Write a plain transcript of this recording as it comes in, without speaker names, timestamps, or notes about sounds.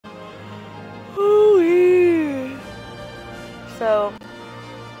So,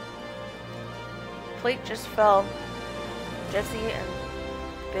 plate just fell. Jesse and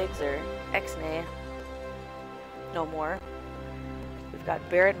Biggs are ex-nay. No more. We've got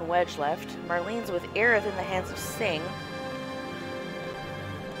Barrett and Wedge left. Marlene's with Aerith in the hands of Sing.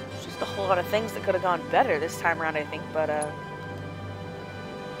 There's just a whole lot of things that could have gone better this time around, I think, but,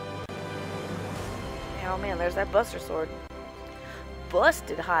 oh man, there's that Buster Sword.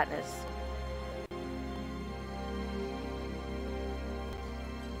 Busted hotness.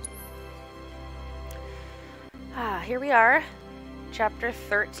 Here we are. Chapter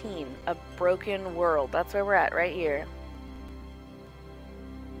 13, A Broken World. That's where we're at, right here.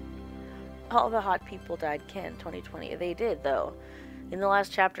 All the hot people died, Ken, 2020. They did, though. In the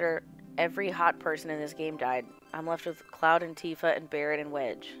last chapter, every hot person in this game died. I'm left with Cloud and Tifa and Barrett and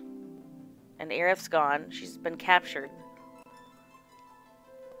Wedge. And Aerith's gone. She's been captured.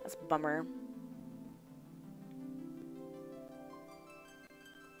 That's a bummer.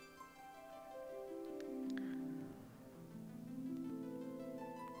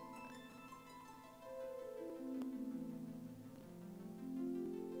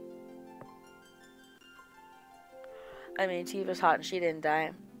 I mean, Tifa's hot and she didn't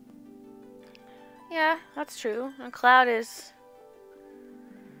die. Yeah, that's true. And Cloud is...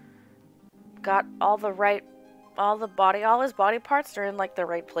 got all his body parts are in, like, the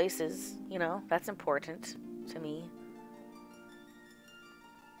right places. You know, that's important to me.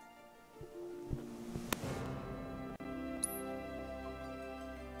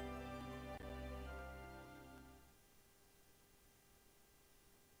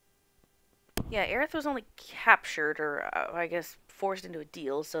 Yeah, Aerith was only captured, or I guess forced into a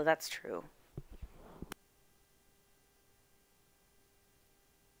deal, so that's true.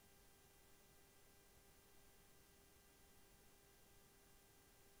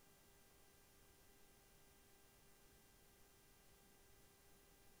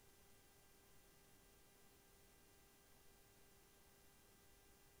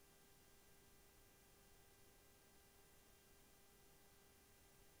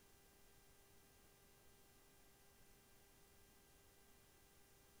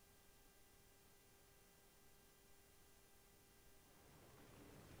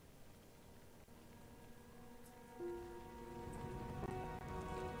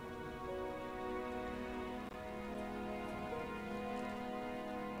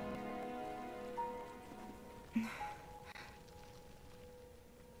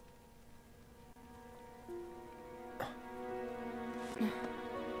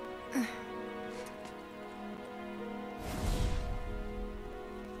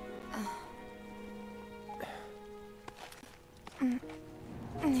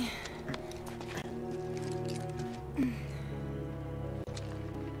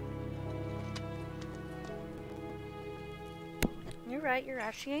 You're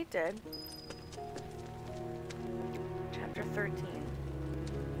right, she ain't dead. Chapter 13.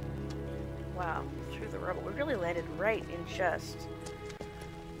 Wow, through the rubble. We really landed right in just.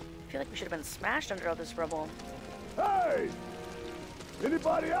 I feel like we should have been smashed under all this rubble. Hey!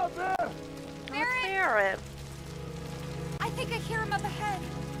 Anybody out there? Barrett. I think I hear him up ahead.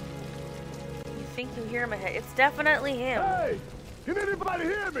 You think you hear him ahead? It's definitely him. Hey! Can anybody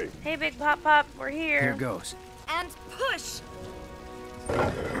hear me? Hey, Big Pop, we're here. Here goes. And push!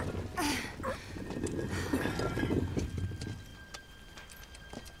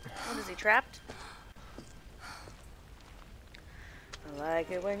 What, is he trapped? I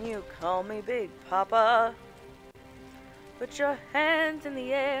like it when you call me Big Papa. Put your hands in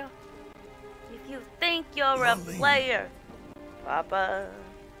the air if you think you're Marlene. a player, Papa.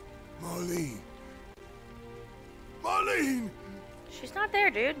 Marlene! She's not there,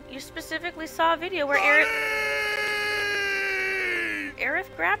 dude. You specifically saw a video where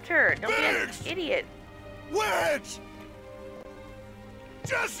Aerith grabbed her. Don't be an idiot. Wedge!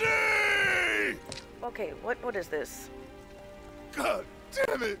 Jesse! Okay, what is this? God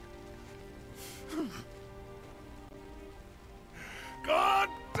damn it! God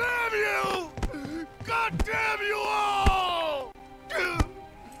damn you! God damn you all!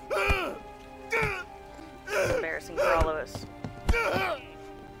 It's embarrassing for all of us.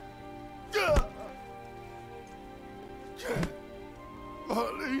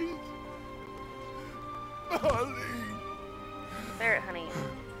 Marlene. Barrett, honey.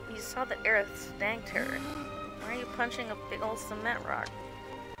 You saw that Aerith snagged her. Why are you punching a big old cement rock?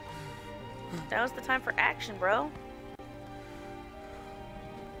 That was the time for action, bro.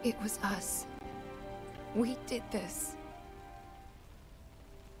 It was us. We did this.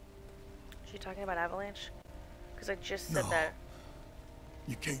 Is she talking about Avalanche? Because I just said that.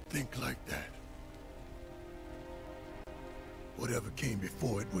 You can't think like that. Whatever came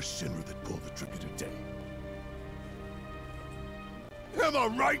before it was Shinra that pulled the trigger today. Am I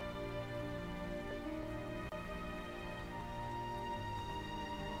right?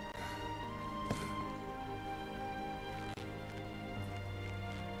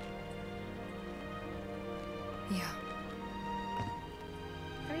 Yeah.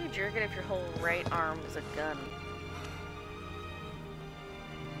 How do you jerk it if your whole right arm is a gun?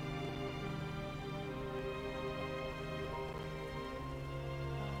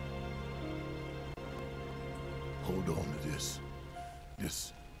 Hold on to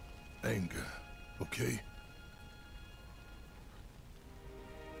this anger, okay?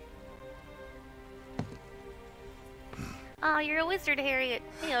 Oh, you're a wizard, Harriet.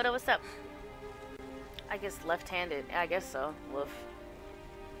 Hey, Oda, what's up? I guess left-handed. I guess so. Woof.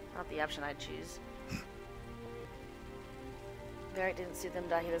 Not the option I'd choose. Barrett didn't see them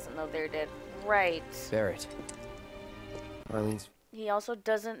die. He doesn't know they're dead. Right. Barrett. Marlene's... He also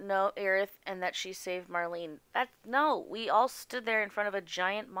doesn't know Aerith and that she saved Marlene. No, we all stood there in front of a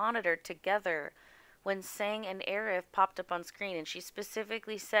giant monitor together when Sang and Aerith popped up on screen, and she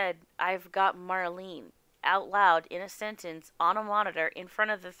specifically said, "I've got Marlene," out loud in a sentence on a monitor in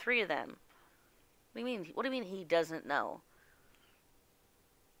front of the three of them. What do you mean? What do you mean he doesn't know?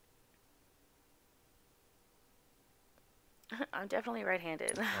 I'm definitely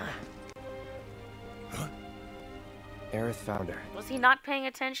right-handed. Aerith found her. Was he not paying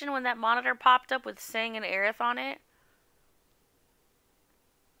attention when that monitor popped up with Sang and Aerith on it?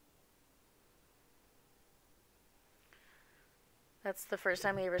 That's the first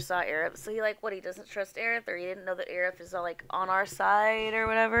time he ever saw Aerith. So he like, what, he doesn't trust Aerith, or he didn't know that Aerith is like on our side or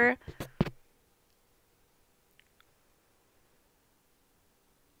whatever?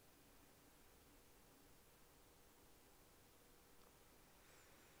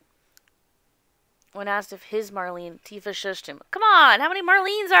 When asked if his Marlene, Tifa shushed him. Come on, how many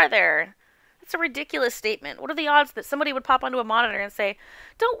Marlenes are there? That's a ridiculous statement. What are the odds that somebody would pop onto a monitor and say,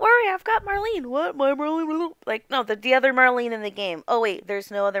 "Don't worry, I've got Marlene." What? My Marlene? Like, no, the other Marlene in the game. Oh, wait,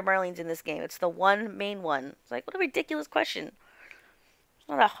 there's no other Marlenes in this game. It's the one main one. It's like, what a ridiculous question.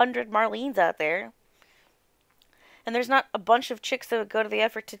 There's not 100 Marlenes out there. And there's not a bunch of chicks that would go to the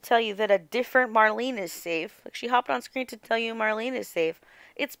effort to tell you that a different Marlene is safe. Like, she hopped on screen to tell you Marlene is safe.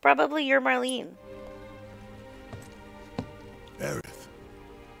 It's probably your Marlene. Aerith.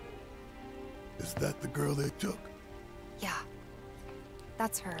 Is that the girl they took? Yeah.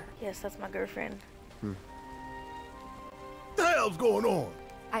 That's her. Yes, that's my girlfriend. What the hell's going on?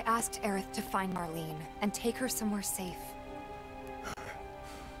 I asked Aerith to find Marlene and take her somewhere safe.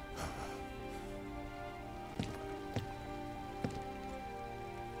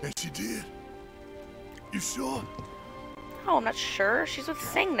 And she did? You sure? Oh, I'm not sure. She's with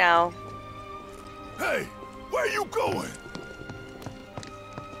Sing now. Hey, where you going?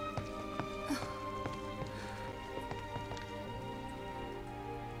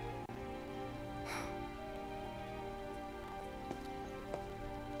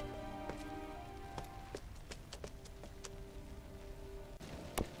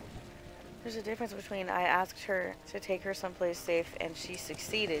 There's a difference between I asked her to take her someplace safe and she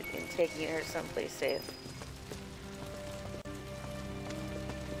succeeded in taking her someplace safe.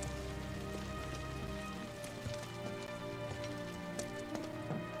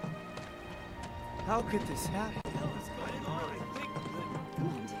 How could this happen?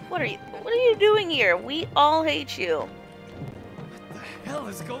 What are you doing here? We all hate you. What the hell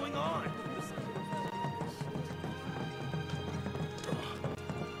is going on?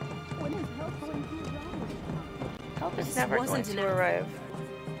 Help is never going to arrive.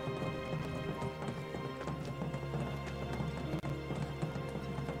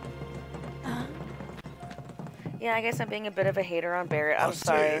 Yeah, I guess I'm being a bit of a hater on Barrett. I'm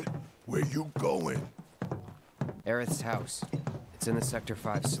sorry. Where you going? Aerith's house. It's in the Sector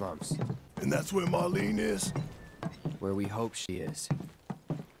 5 slums. And that's where Marlene is? Where we hope she is.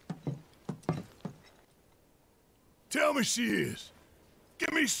 Tell me she is.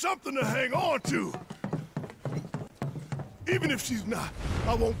 Give me something to hang on to. Even if she's not,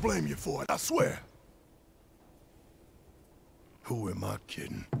 I won't blame you for it, I swear. Who am I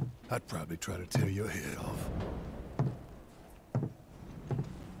kidding? I'd probably try to tear your head off.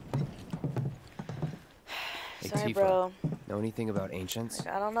 Hey, Sorry, Tifa, bro. know anything about ancients?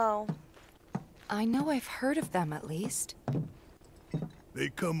 I don't know. I know I've heard of them at least. They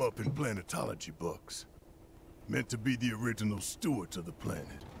come up in planetology books. Meant to be the original stewards of the planet.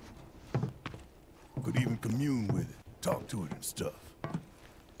 Could even commune with it, talk to it and stuff.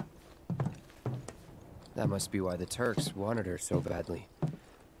 That must be why the Turks wanted her so badly.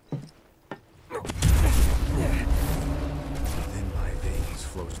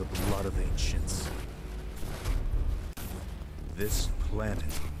 the blood of ancients. This planet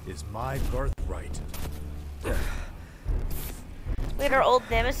is my birthright. Wait, our old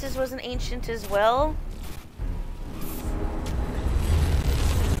nemesis was an ancient as well?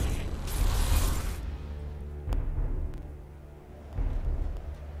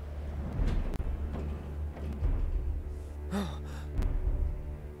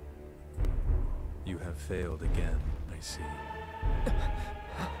 You have failed again, I see.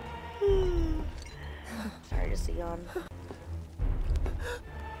 Sorry, just a yawn.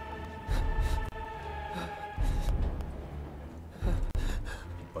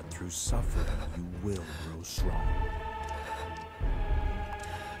 But through suffering, you will grow strong.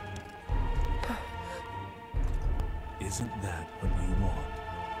 Isn't that what you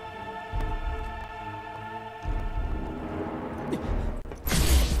want?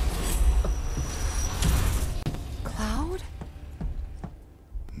 Cloud?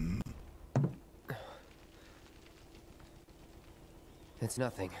 It's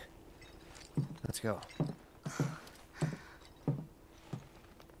nothing. Let's go.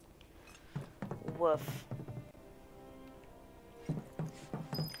 Woof.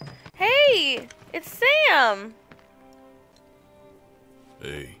 Hey! It's Sam!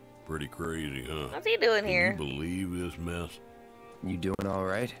 Hey, pretty crazy, huh? What's he doing here? Can you believe this mess? You doing all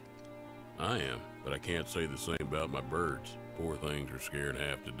right? I am, but I can't say the same about my birds. Poor things are scared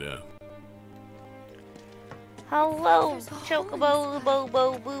half to death. Hello, Chocobo,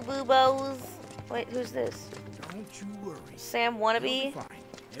 Bobo, Boo Boo Bows. Wait, who's this? Don't you worry. Sam Wannabe?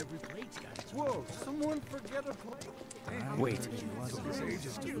 Every plate's got its Whoa, someone forget a plate. Wait.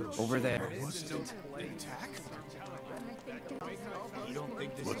 Over there.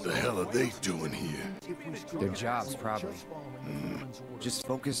 What the hell are they doing here? Their jobs, probably. Just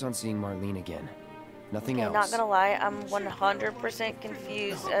focus on seeing Marlene again. Nothing Okay, else. not gonna lie, I'm 100%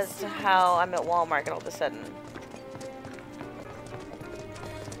 confused as to how I'm at Walmart all of a sudden.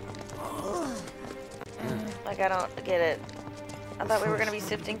 Like, I don't get it. I thought we were gonna be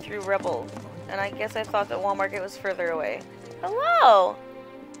sifting through Rebel, and I guess I thought that Walmart was further away. Hello!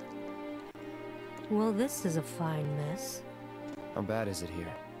 Well, this is a fine mess. How bad is it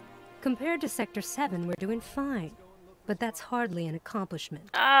here? Compared to Sector 7, we're doing fine. But that's hardly an accomplishment.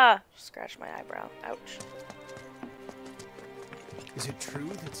 Ah! Scratch my eyebrow. Ouch. Is it true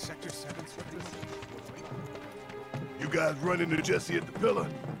that Sector 7's You guys run into Jesse at the pillar?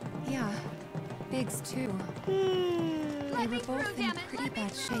 Yeah. Biggs, too. They were both in pretty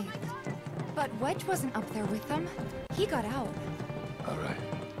bad shape. But Wedge wasn't up there with them. He got out. All right.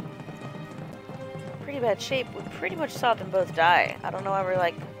 Pretty bad shape. We pretty much saw them both die. I don't know why we're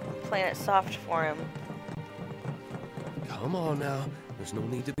like playing it soft for him. Come on now. There's no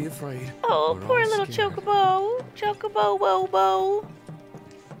need to be afraid. Oh, We're poor all little scared. Chocobo. Chocobo, Wobo.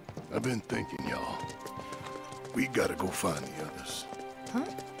 I've been thinking, y'all. We gotta go find the others. Huh?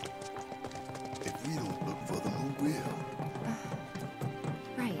 If we don't look for them, who will?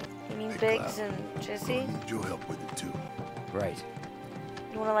 Right. You mean Hey, Biggs Cloud. and Jesse? Gonna need your help with it, too. Right.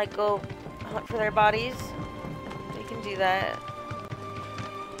 You wanna like go hunt for their bodies? We can do that.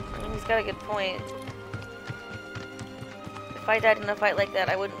 I mean, he's got a good point. If I died in a fight like that,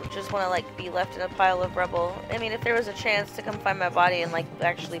 I wouldn't just want to like be left in a pile of rubble. I mean, if there was a chance to come find my body and like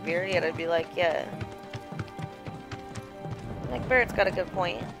actually bury it, I'd be like, yeah. Like Barrett's got a good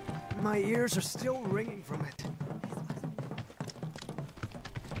point. My ears are still ringing from it.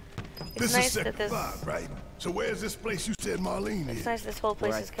 It's This nice is that Sector this. 5, right? So where's this place you said Marlene It's is? nice this whole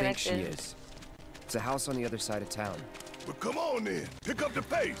place Where I is think she connected. is. It's a house on the other side of town. Well, come on then. Pick up the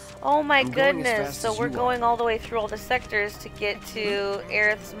pace. Oh my I'm going as goodness! fast So as we're you going all the way through all the sectors to get to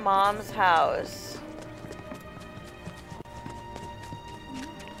Aerith's mom's house.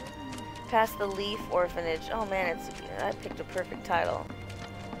 Past the Leaf Orphanage. Oh man, I picked a perfect title.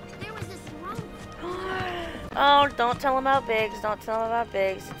 There was this wrong. Oh, don't tell him about Biggs. Don't tell him about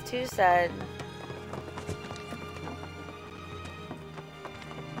Biggs. It's too sad.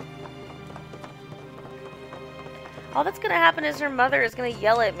 All that's gonna happen is her mother is gonna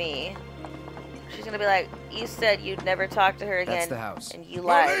yell at me. She's gonna be like, "You said you'd never talk to her again, That's the house. and you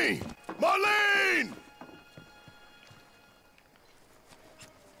lied." Marlene! Marlene!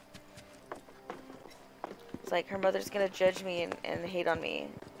 It's like her mother's gonna judge me and hate on me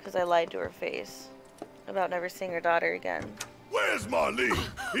because I lied to her face about never seeing her daughter again. Where's Marlene?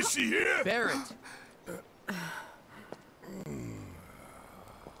 Is she here? Barrett!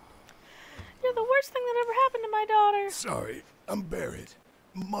 You're the worst thing that ever happened to my daughter. Sorry, I'm Barrett.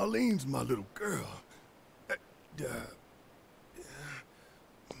 Marlene's my little girl.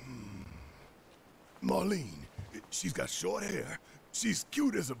 Marlene, She's got short hair. She's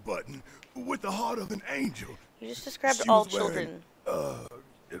cute as a button, with the heart of an angel. You just described She all was wearing, children.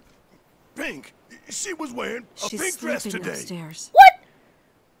 Pink. She was wearing a She's pink dress sleeping today. upstairs.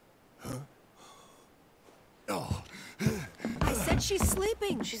 What? Oh. I said she's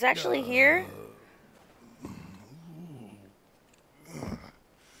sleeping. She's actually here?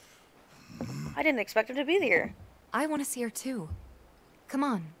 I didn't expect him to be here. I want to see her too. Come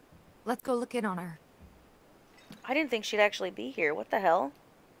on, let's go look in on her. I didn't think she'd actually be here. What the hell?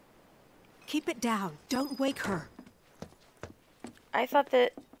 Keep it down. Don't wake her. I thought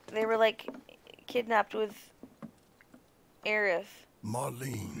that they were like kidnapped with Aerith.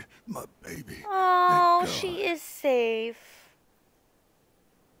 Marlene, my baby. Oh, Thank God. she is safe.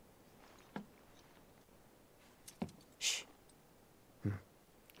 Shh.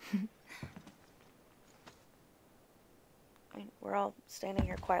 We're all standing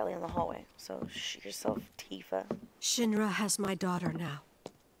here quietly in the hallway, so shh yourself, Tifa. Shinra has my daughter now.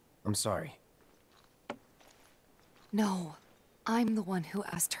 I'm sorry. No, I'm the one who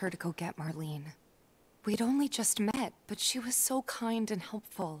asked her to go get Marlene. We'd only just met, but she was so kind and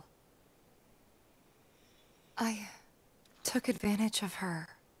helpful. I took advantage of her.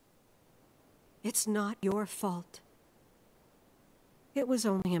 It's not your fault. It was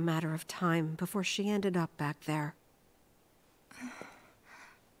only a matter of time before she ended up back there.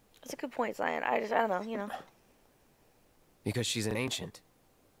 That's a good point, Zion. I don't know, you know. Because she's an ancient.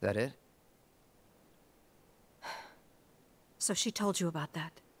 That it? So she told you about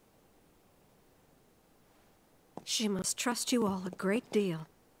that. She must trust you all a great deal.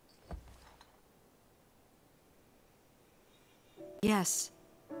 Yes,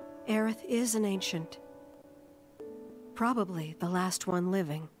 Aerith is an ancient. Probably the last one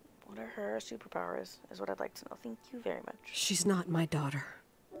living. What are her superpowers, is what I'd like to know. Thank you very much. She's not my daughter.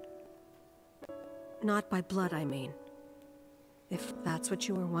 Not by blood, I mean. If that's what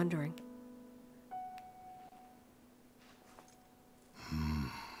you were wondering.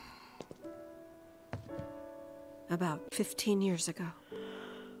 About 15 years ago.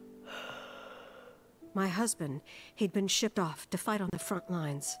 My husband, he'd been shipped off to fight on the front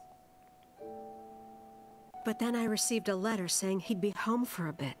lines. But then I received a letter saying he'd be home for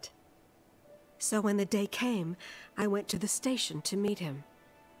a bit. So when the day came, I went to the station to meet him.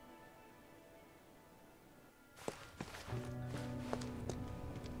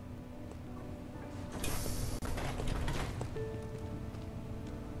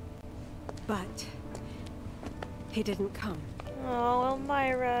 But he didn't come. Oh,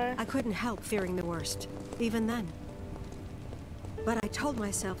 Elmira. I couldn't help fearing the worst, even then. But I told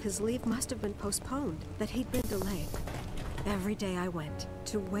myself his leave must have been postponed, that he'd been delayed. Every day I went,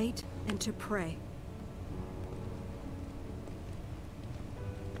 to wait and to pray.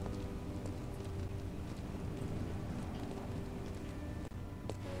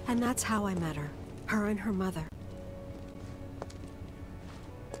 And that's how I met her and her mother.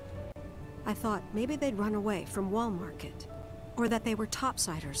 I thought maybe they'd run away from Wall Market, or that they were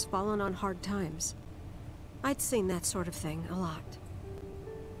topsiders fallen on hard times. I'd seen that sort of thing a lot.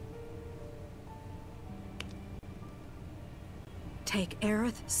 Take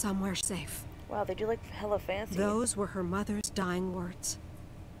Aerith somewhere safe. Wow, they do like hella fancy. Those were her mother's dying words.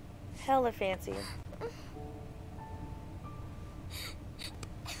 Hella fancy.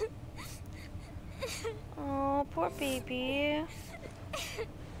 Oh, poor baby.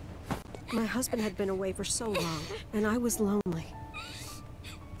 My husband had been away for so long, and I was lonely.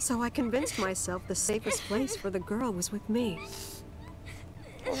 So I convinced myself the safest place for the girl was with me.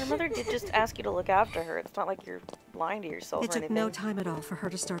 Well, her mother did just ask you to look after her. It's not like you're lying to yourself It or took anything. no time at all for her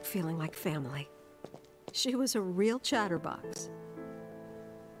to start feeling like family. She was a real chatterbox.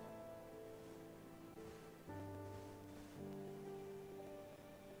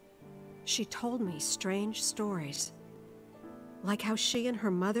 She told me strange stories. Like how she and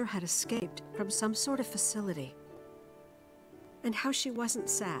her mother had escaped from some sort of facility. And how she wasn't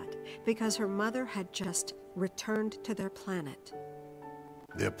sad because her mother had just returned to their planet.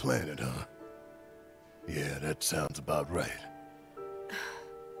 Their planet, huh? Yeah, that sounds about right.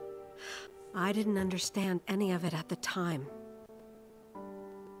 I didn't understand any of it at the time.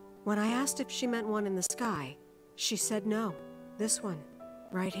 When I asked if she meant one in the sky, she said no. This one,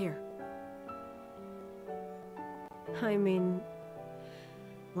 right here. I mean,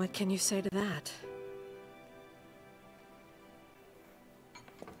 what can you say to that?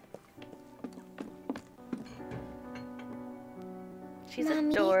 She's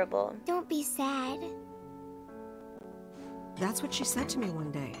Mommy, adorable. Don't be sad. That's what she said to me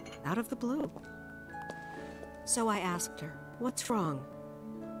one day, out of the blue. So I asked her, what's wrong?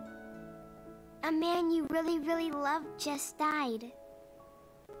 A man you really, really loved just died.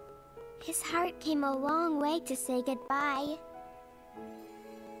 His heart came a long way to say goodbye.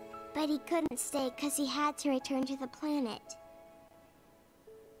 But he couldn't stay because he had to return to the planet.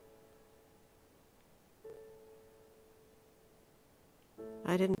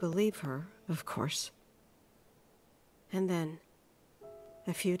 I didn't believe her, of course. And then,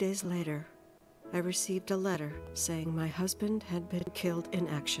 a few days later, I received a letter saying my husband had been killed in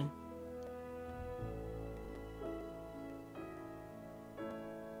action.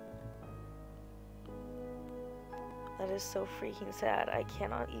 That is so freaking sad. I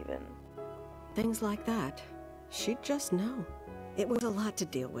cannot even. Things like that. She'd just know. It was a lot to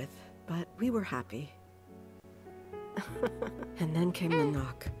deal with, but we were happy. And then came the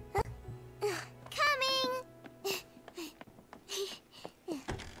knock. Coming!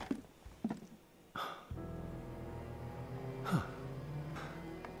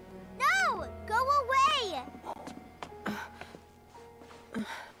 No! Go away!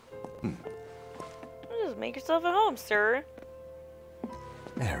 Just make yourself at home, sir.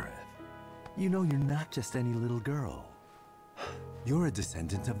 Aerith, you know you're not just any little girl. You're a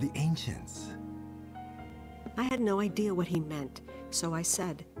descendant of the ancients. I had no idea what he meant, so I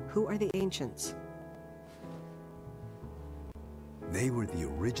said, "Who are the ancients?" They were the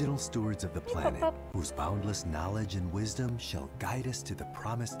original stewards of the planet, whose boundless knowledge and wisdom shall guide us to the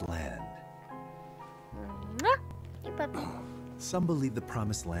promised land. Some believe the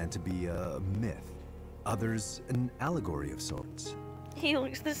promised land to be a myth, others an allegory of sorts. He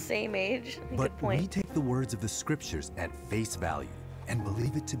looks the same age. But we take the words of the scriptures at face value and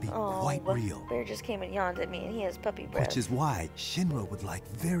believe it to be quite real. Bear just came and yawned at me, and he has puppy breath. Which is why Shinra would like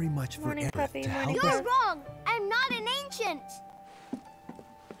very much for Morning, Aerith puppy. to help You're us. wrong! I'm not an ancient!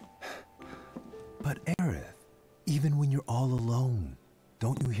 But Aerith, even when you're all alone,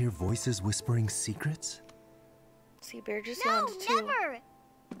 don't you hear voices whispering secrets? See, Bear just No, yawned too. never!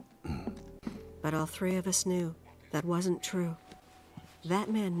 But all three of us knew that wasn't true. That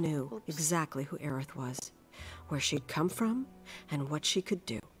man knew exactly who Aerith was, where she'd come from, and what she could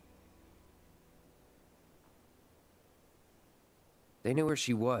do. They knew where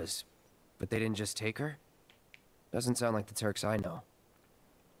she was, but they didn't just take her? Doesn't sound like the Turks I know.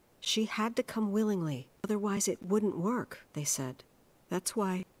 She had to come willingly, otherwise it wouldn't work, they said. That's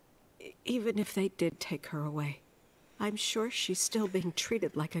why, even if they did take her away, I'm sure she's still being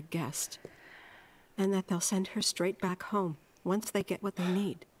treated like a guest. And that they'll send her straight back home, once they get what they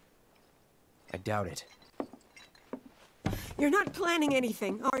need. I doubt it. You're not planning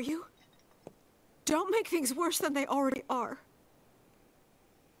anything, are you? Don't make things worse than they already are.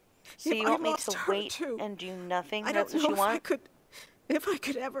 So you want me to wait and do nothing? That's what you want? If I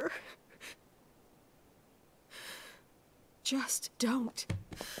could ever. Just don't.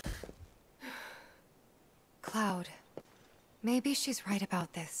 Cloud, maybe she's right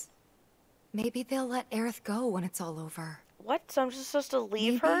about this. Maybe they'll let Aerith go when it's all over. What? So I'm just supposed to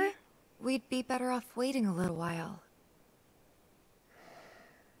leave Maybe her? We'd be better off waiting a little while.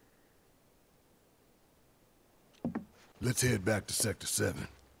 Let's head back to Sector 7.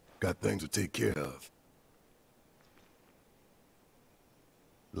 Got things to take care of.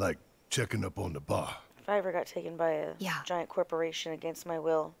 Like checking up on the bar. If I ever got taken by a Yeah. giant corporation against my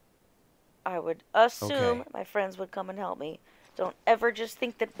will, I would assume my friends would come and help me. Don't ever just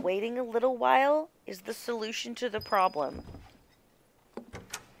think that waiting a little while is the solution to the problem.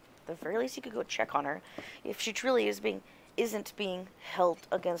 At the very least, you could go check on her. If she truly isn't being held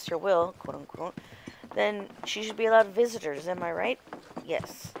against her will, quote unquote, then she should be allowed visitors, am I right?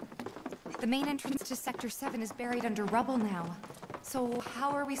 Yes. The main entrance to Sector 7 is buried under rubble now. So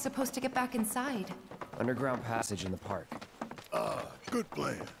how are we supposed to get back inside? Underground passage in the park. Good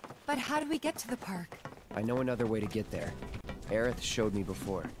plan. But how do we get to the park? I know another way to get there. Aerith showed me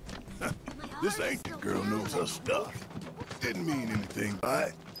before. This ancient girl knows her stuff. Didn't mean anything by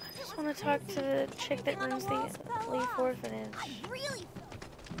it. I just want to talk to the chick that runs the Leaf Orphanage.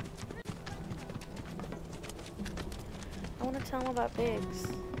 I want to tell him about Biggs.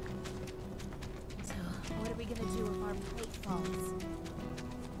 So, what are we gonna do if our plate falls?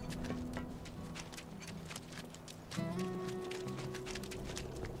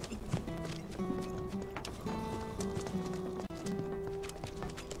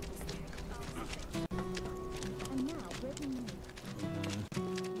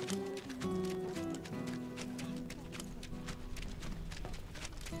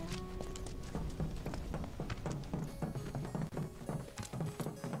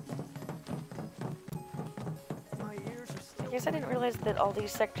 I guess I didn't realize that all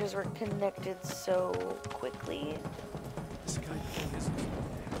these sectors were connected so quickly.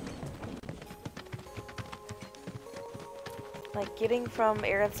 Like, getting from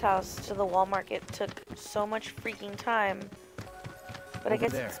Aerith's house to the wall market took so much freaking time. But I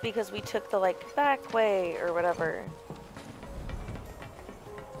guess it's because we took the, like, back way or whatever.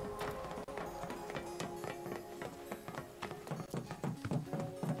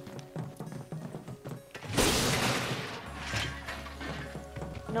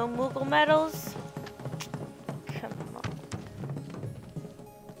 No Moogle medals? Come on.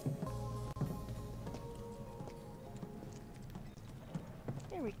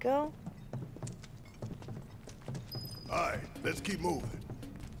 There we go. Alright, let's keep moving.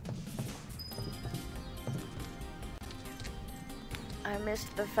 I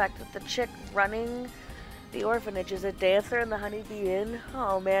missed the fact that the chick running the orphanage is a dancer in the Honeybee Inn.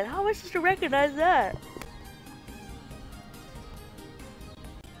 Oh man, how am I supposed to recognize that?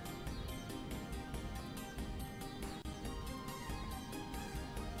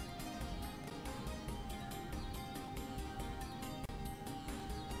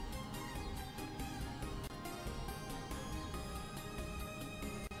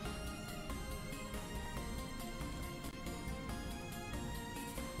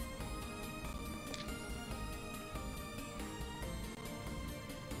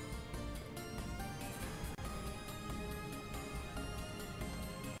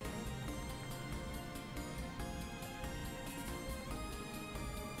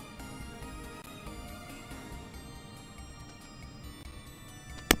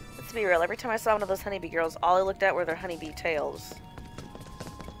 To be real, every time I saw one of those honeybee girls, all I looked at were their honeybee tails.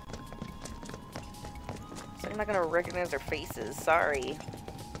 So I'm not gonna recognize their faces, sorry.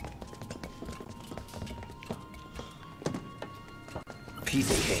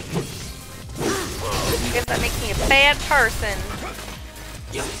 Piece of cake. I guess that makes me a bad person.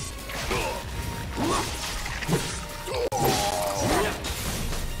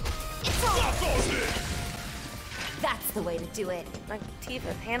 That's the way to do it. Like,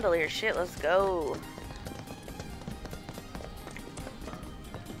 Tifa, handle your shit, let's go.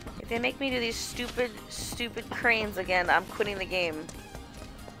 If they make me do these stupid cranes again, I'm quitting the game.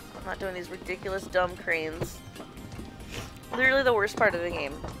 I'm not doing these ridiculous dumb cranes. Literally the worst part of the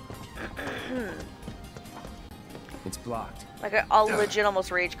game. It's blocked. Like, I'll legit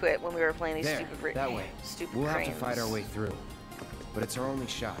almost rage quit when we were playing these that way. stupid We'll cranes. have to fight our way through, but it's our only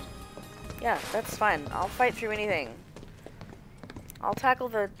shot. Yeah, that's fine. I'll fight through anything. I'll tackle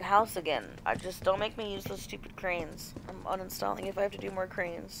the house again. I just don't make me use those stupid cranes. I'm uninstalling if I have to do more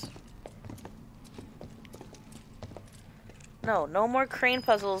cranes. No, no more crane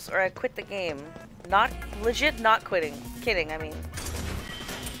puzzles or I quit the game. Not legit, not quitting. Kidding, I mean.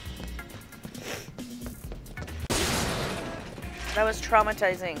 That was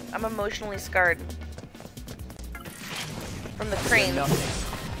traumatizing. I'm emotionally scarred from the cranes.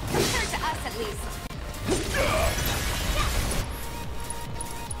 Compared to us, at least.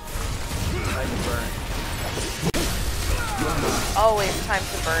 Time to burn. Always time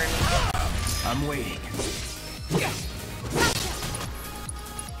to burn. I'm waiting.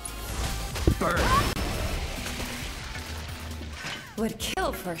 Burn. Would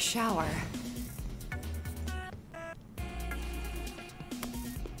kill for a shower.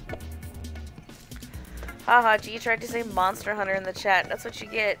 Haha, G tried to say Monster Hunter in the chat. That's what you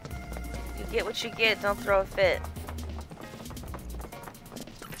get. You get what you get, don't throw a fit.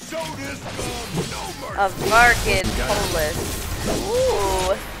 A Vargid Polis.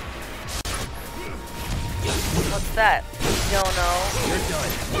 Ooh. What's that? Don't know.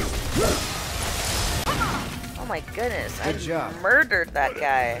 Oh my goodness, Good I job. murdered that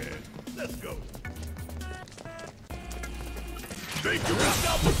guy. Let's go. Think you can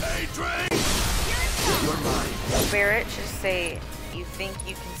stop the pain train? Barrett should say, you think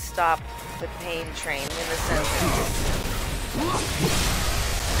you can stop the pain train in the sentence.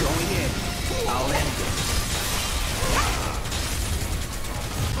 Going in. I'll end it.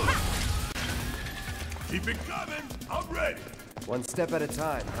 Keep it coming. I'm ready. One step at a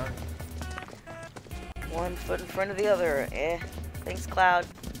time, huh? One foot in front of the other. Thanks, Cloud.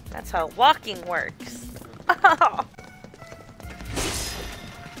 That's how walking works. Well,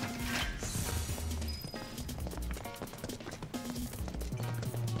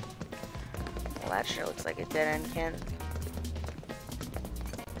 that sure looks like a dead end, Ken.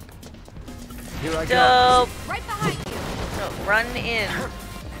 Here I Dope. go. Right behind you. No, run in.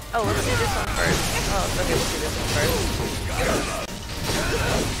 Oh, let's do this one first. Oh, it's okay, let's do this one first.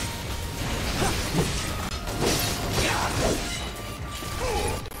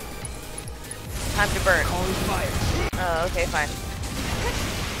 Time to burn. Oh, okay, fine.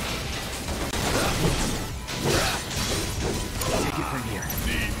 Take it from here.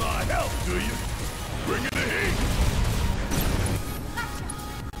 Need my help, do you? Bring in the heat.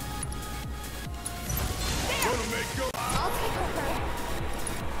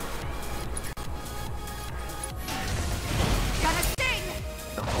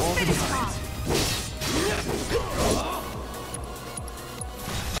 Finish strong.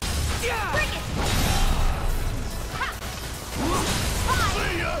 Bring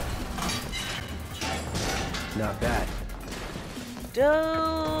it. Not bad.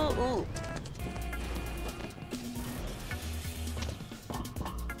 Ooh.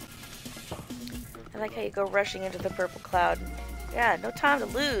 I like how you go rushing into the purple cloud. Yeah, no time to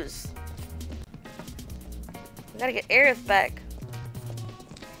lose. We gotta get Aerith back.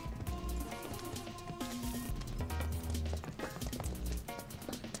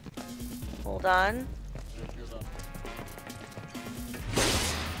 Hold on.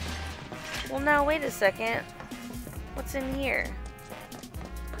 Well, now wait a second. What's in here?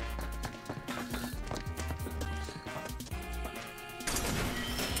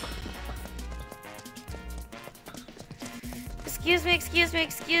 Excuse me, excuse me,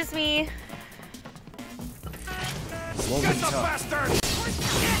 excuse me. Won't be tough.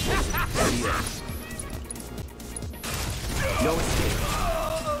 No escape.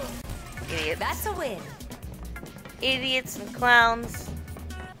 Idiots. That's a win. Idiots and clowns.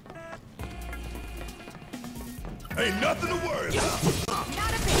 Ain't nothing to worry about. Not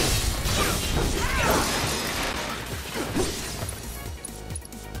a bit.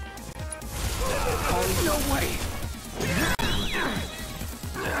 Oh, no way.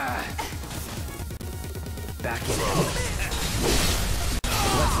 Back in.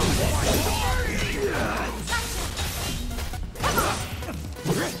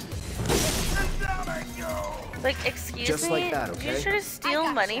 Like, excuse Just me? like that, Did you okay? try to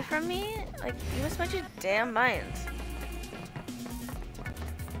steal money from me? Like, you must mind your damn mind.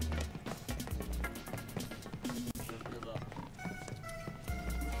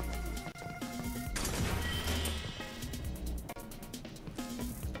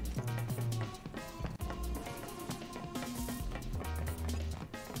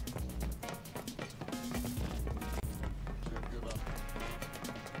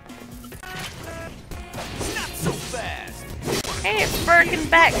 Hey, it's Birkin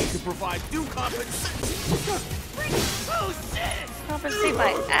back. To provide due compensation. Compensate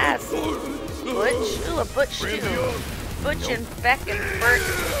my ass. Butch? Ooh, a Butch too. Butch and Beck and Bert.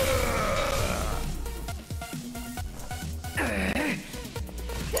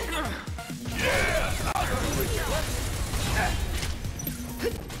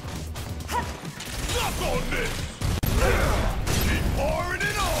 Suck on this. Keep pouring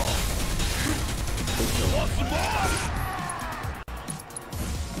it on. Want some more?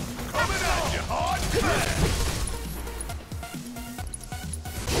 Coming at you hard and fast.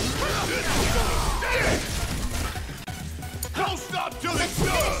 This is gonna stay. Don't stop till it's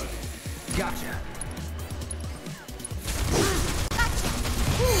done. Gotcha.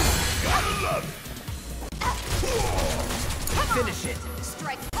 Gotta love it. Finish it.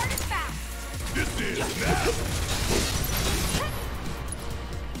 Strike hard and fast. This is now.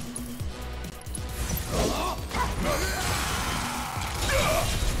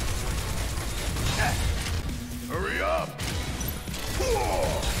 Hurry up!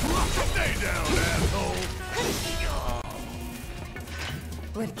 Stay down, asshole!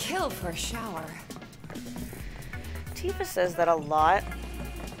 Would kill for a shower. Tifa says that a lot.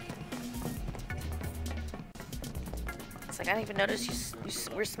 It's like, I didn't even notice you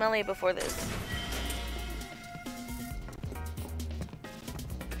were smelly before this.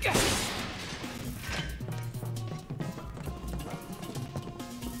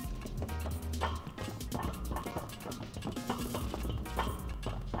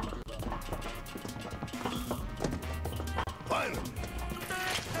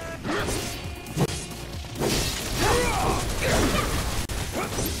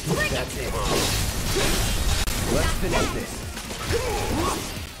 That's it. Let's finish this.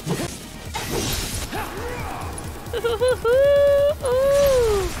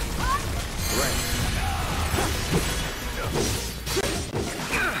 Right.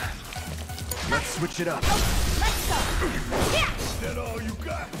 Let's switch it up. Let's go. Yeah. Is that all you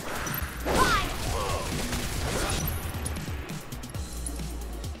got? Fine.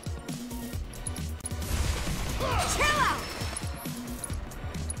 Chill out.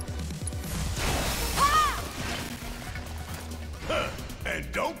 And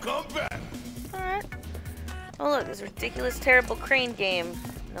don't come back. Alright. Oh look, this ridiculous, terrible crane game.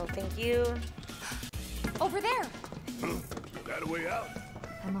 No thank you. Over there. Got a way out?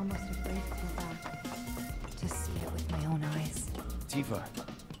 I'm almost afraid to go back. To see it with my own eyes. Tifa.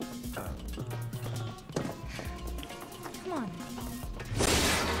 Come on.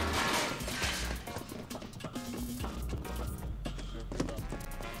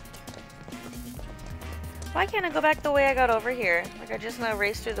 Why can't I go back the way I got over here? Like I just now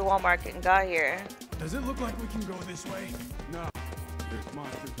raced through the wall market and got here. Does it look like we can go this way? No. There's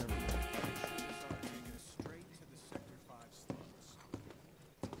monsters everywhere.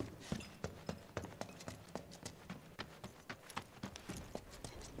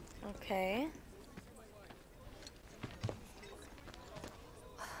 Okay.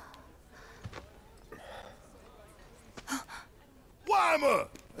 Weimer!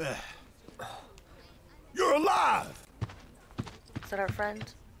 You're alive! Is that our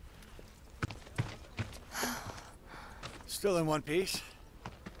friend? Still in one piece.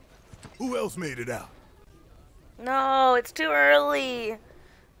 Who else made it out? No, it's too early.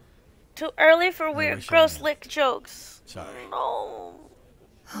 Too early for weird, gross lick jokes. Sorry. No.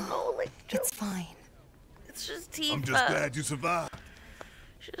 No lick jokes. It's fine. It's just Tifa. I'm just glad you survived.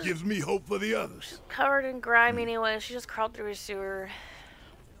 Gives me hope for the others. She's covered in grime anyway. She just crawled through a sewer.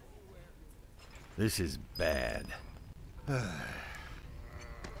 This is bad.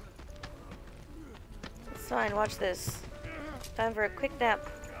 It's fine. Watch this. Time for a quick nap.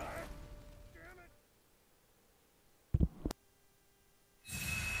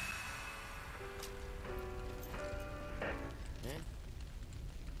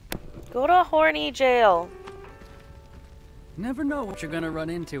 Go to horny jail. Never know what you're gonna run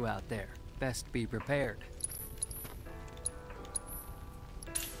into out there. Best be prepared.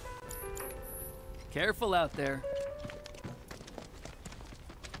 Careful out there.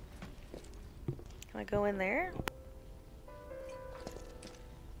 Can I go in there?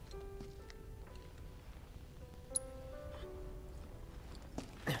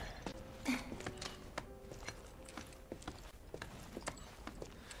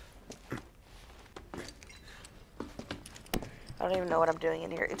 I don't even know what I'm doing in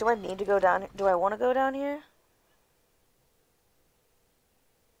here. Do I need to go down? Do I want to go down here?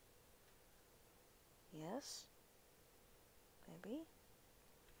 Yes. Maybe.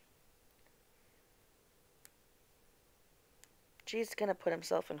 G's gonna put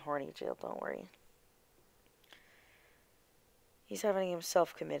himself in horny jail, don't worry. He's having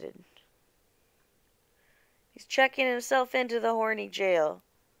himself committed. He's checking himself into the horny jail.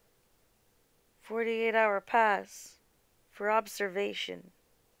 48-hour pass. For observation.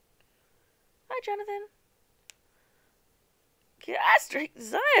 Hi, Jonathan. Gastric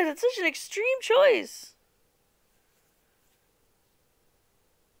Zion, that's such an extreme choice.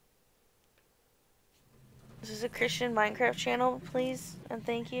 This is a Christian Minecraft channel, please, and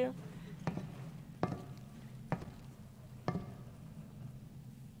thank you.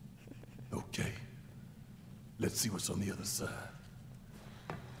 Okay. Let's see what's on the other side.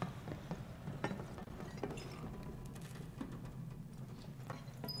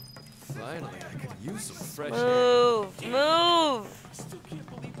 Finally, I could use some fresh Move! air. Move! I still can't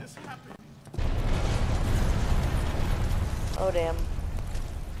believe this happened. Oh, damn.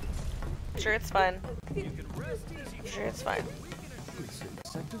 Sure, it's fine. You can rest easy. Sure, it's fine. Listen,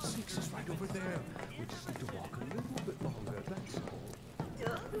 Sector 6 is right over there. We just need to walk a little bit longer, that's all.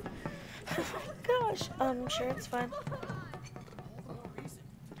 Oh my gosh. Sure, it's fine.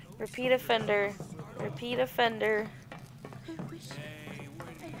 Repeat offender. Repeat offender.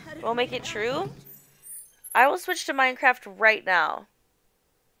 We'll make it true. I will switch to Minecraft right now.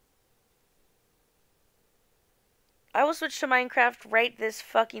 I will switch to Minecraft right this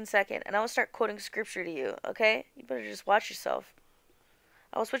fucking second, and I will start quoting scripture to you, okay? You better just watch yourself.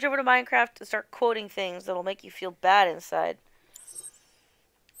 I will switch over to Minecraft and start quoting things that will make you feel bad inside.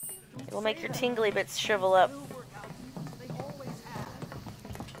 It will make your tingly bits shrivel up.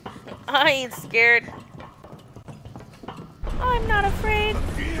 I ain't scared. I'm not afraid.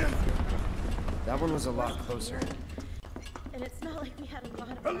 That one was a lot closer. And it's not like we had a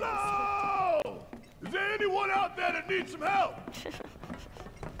lot of Hello! Is there anyone out there that needs some help? If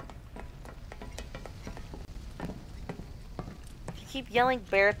you keep yelling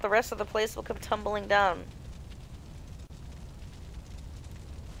Barrett, the rest of the place will come tumbling down.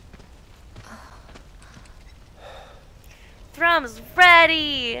 Thrum's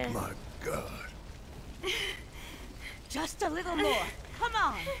ready! My God. Just a little more. Come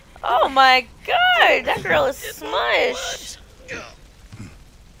on. Oh my God! That girl is smushed!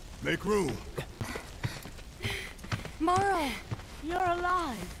 Make room. Morrow, you're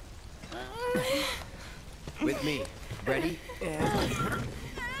alive. With me. Ready?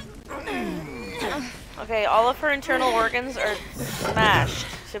 Okay, all of her internal organs are smashed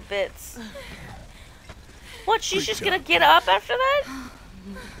to bits. What, she's just gonna get up after that?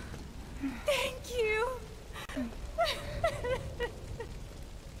 Thank you.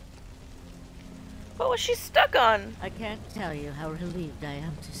 What was she stuck on? I can't tell you how relieved I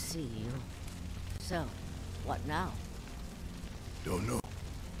am to see you. So, What now? Don't know.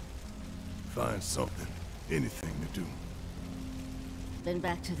 Find something, anything to do. Been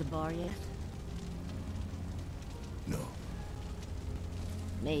back to the bar yet? No.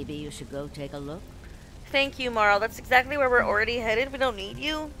 Maybe you should go take a look. Thank you, Marl. That's exactly where we're already headed. We don't need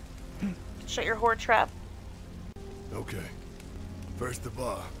you. Shut your whore trap. Okay. First the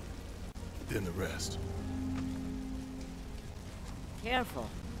bar, then the rest. Careful.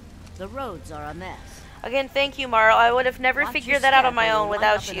 The roads are a mess. Again, thank you, Marl. I would have never Watch figured your that out step on my or you'll own wind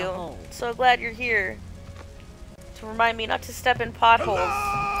without up in a you. hole. So glad you're here to remind me not to step in potholes.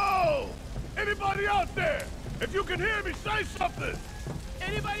 Hello! Anybody out there? If you can hear me, say something!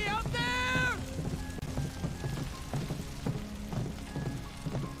 Anybody out there?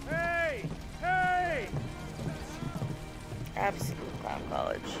 Hey! Hey! Absolute clown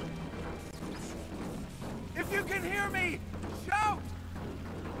college. If you can hear me, shout!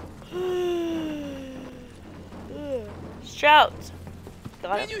 Shout!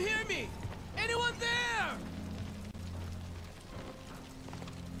 Got Can it. you hear me? Anyone there?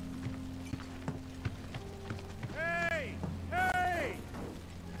 Hey! Hey!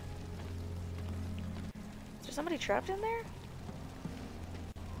 Is there somebody trapped in there?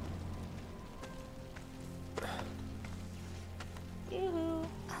 Yoo-hoo.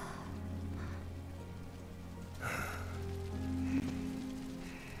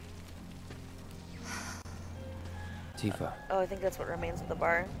 Tifa. Oh, I think that's what remains of the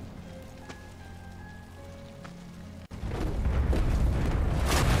bar.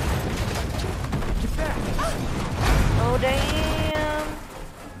 Get back! Oh, damn.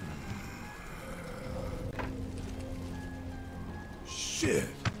 Shit!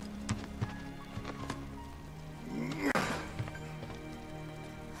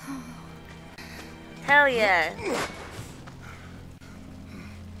 Hell yeah.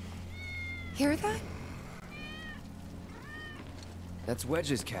 Hear that? That's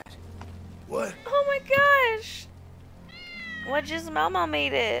Wedge's cat. What? Oh my gosh. Wedge's mama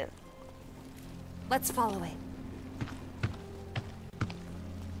made it. Let's follow it.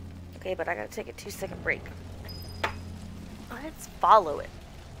 Okay, but I gotta take a 2-second break. Let's follow it.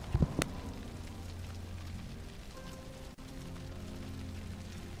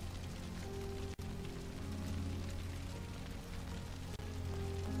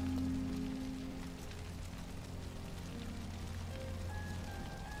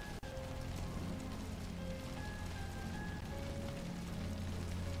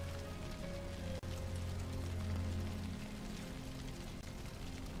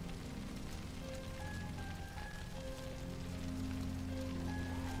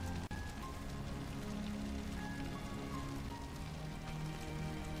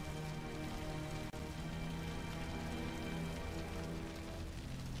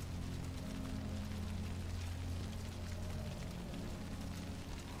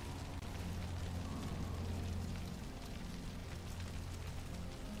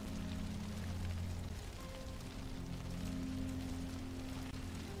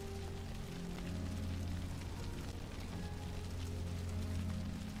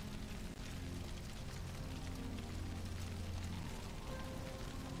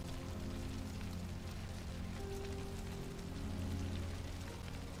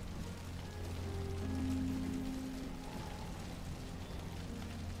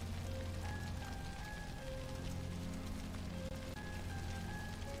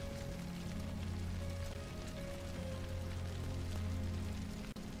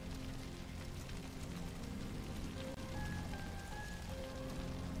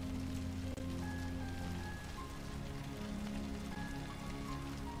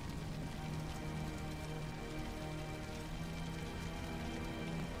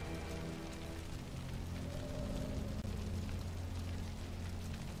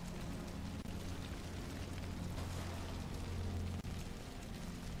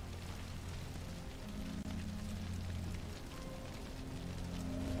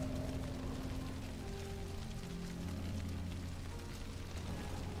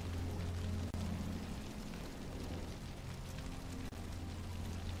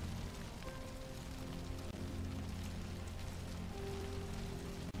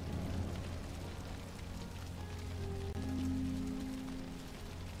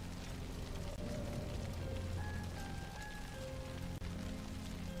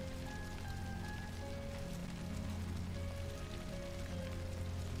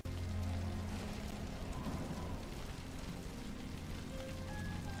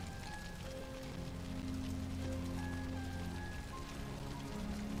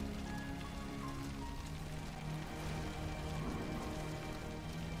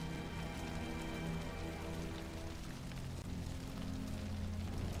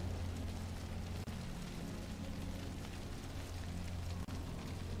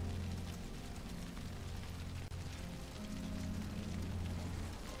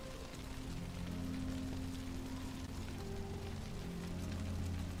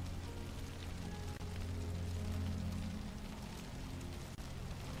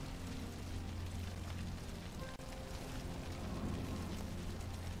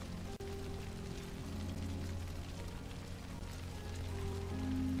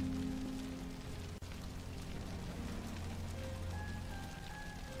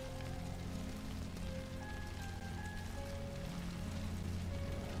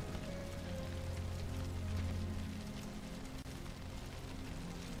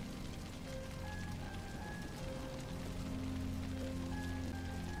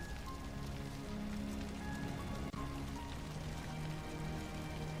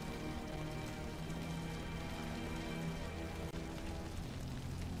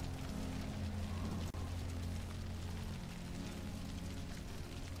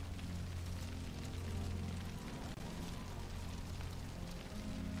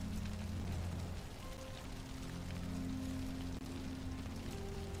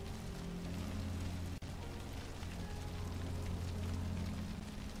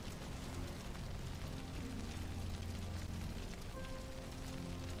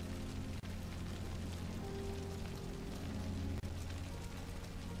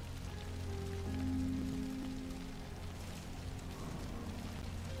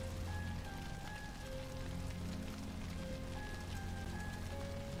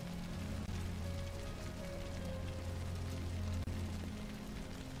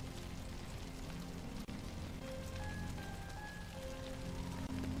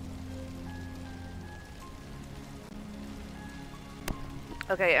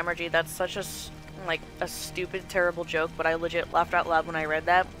 Okay, MRG, that's such a a stupid, terrible joke, but I legit laughed out loud when I read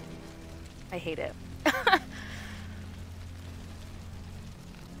that. I hate it.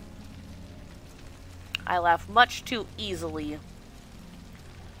 I laugh much too easily.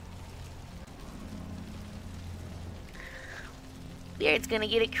 Beard's gonna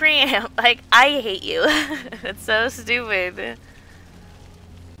get a cramp. Like, I hate you. It's so stupid.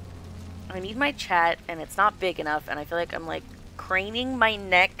 I need my chat, and it's not big enough, and I feel like I'm like craning my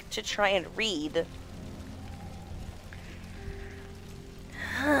neck to try and read.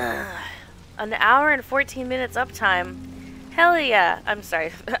 An hour and 14 minutes uptime. Hell yeah. I'm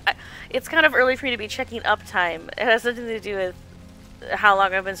sorry. It's kind of early for me to be checking uptime. It has something to do with how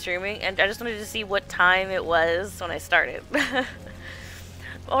long I've been streaming, and I just wanted to see what time it was when I started.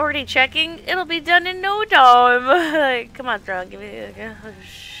 Already checking? It'll be done in no time. Like, come on, Throne. Give me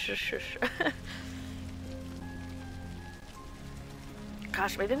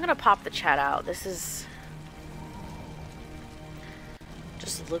Gosh, maybe I'm gonna pop the chat out. This is...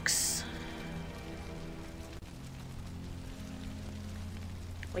 just looks...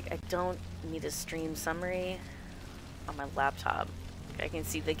 like I don't need a stream summary on my laptop. I can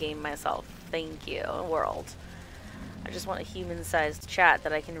see the game myself. Thank you, world. I just want a human-sized chat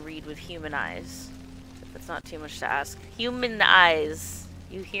that I can read with human eyes. If it's not too much to ask. Human eyes.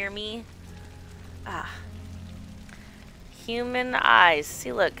 You hear me? Ah. Human eyes.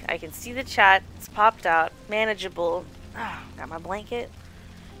 See, look. I can see the chat. It's popped out. Manageable. Ah, got my blanket.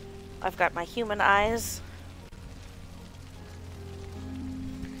 I've got my human eyes.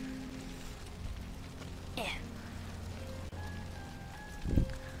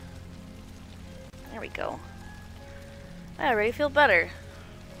 There we go. I already feel better.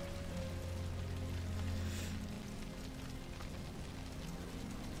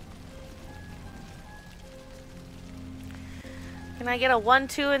 Can I get a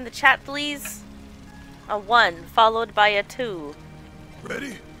 1-2 in the chat, please? A 1 followed by a 2.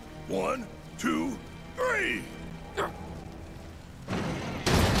 Ready? 1, 2, 3.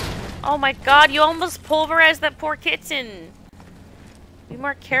 Oh my god, you almost pulverized that poor kitten. Be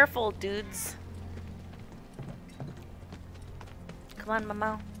more careful, dudes. Come on,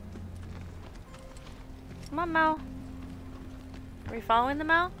 Mamo. Come on, Mao. Are we following the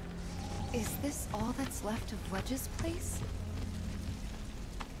Mao? Is this all that's left of Wedge's place?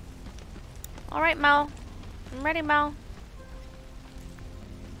 Alright, Mao. I'm ready, Mao.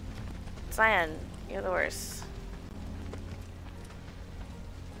 Cyan, you're the worst.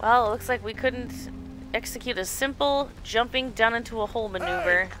 Well, it looks like we couldn't execute a simple jumping down into a hole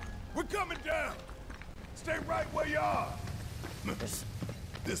maneuver. Hey, we're coming down. Stay right where you are.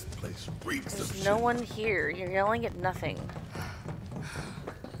 This place reeks of shit. There's no one here. You're yelling at nothing.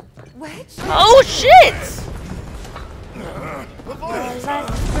 Wedge? Oh shit!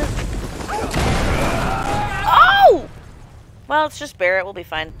 Oh! Well, it's just Barrett. We'll be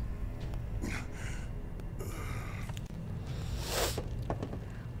fine.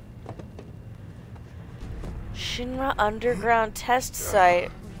 Shinra Underground Test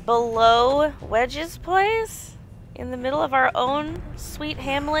Site. Below Wedge's place? In the middle of our own sweet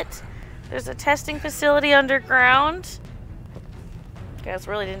hamlet? There's a testing facility underground? Guys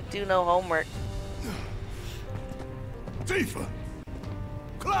really didn't do no homework. Tifa!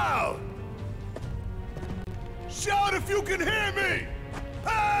 Cloud! Shout if you can hear me!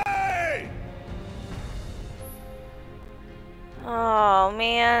 Hey! Oh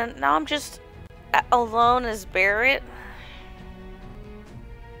man, now I'm just alone as Barrett.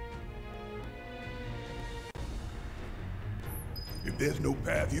 If there's no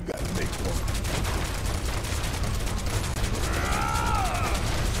path, you gotta make one.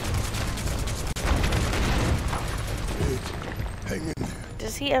 Hey, hang in there.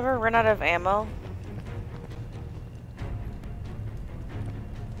 Does he ever run out of ammo?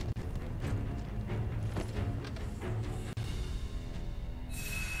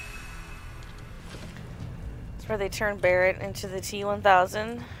 That's where they turn Barrett into the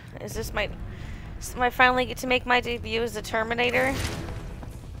T-1000. Is this my... Am I finally get to make my debut as a Terminator?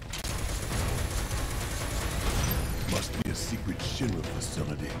 Must be a secret Shinra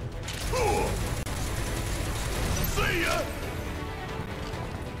facility. See ya!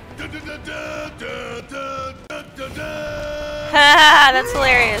 Haha, that's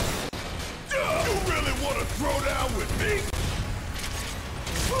hilarious. You really want to throw down with me?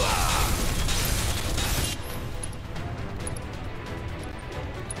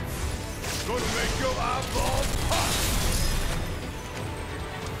 Gonna make your eyeballs pop.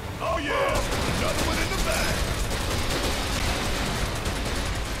 Oh yeah, another one in the bag.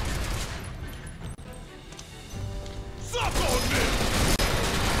 Suck on this.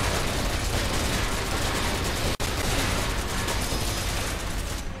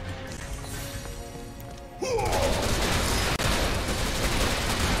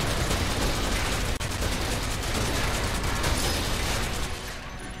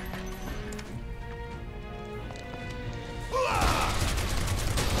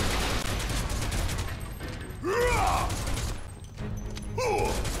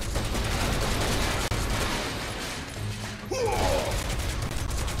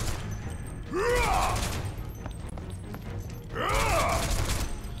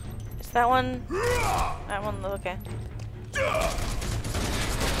 Is that one? That one, okay.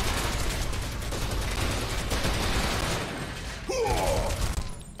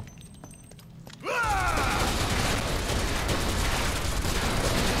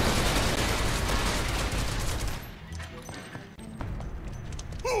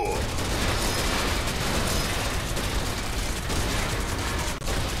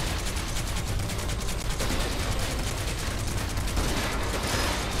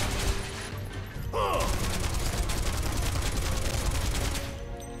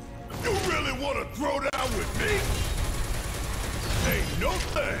 Throw down with me? Ain't no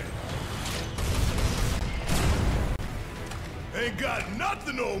thing. Ain't got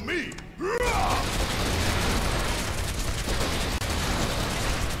nothing on me.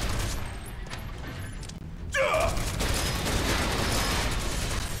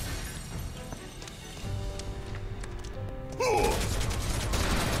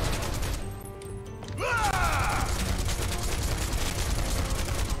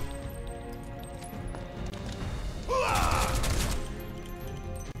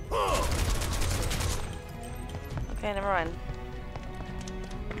 Okay, never mind.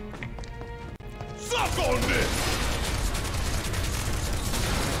 Suck on this!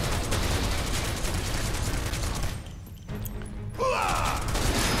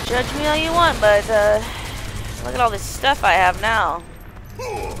 Judge me all you want, but look at all this stuff I have now.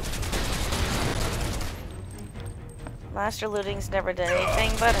 Master looting's never done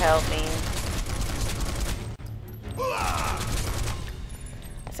anything but help me.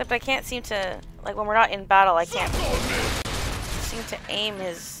 Except I can't seem to, like when we're not in battle, I can't seem to aim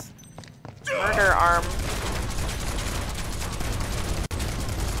his murder arm.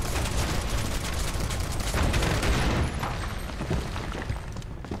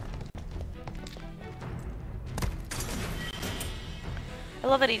 I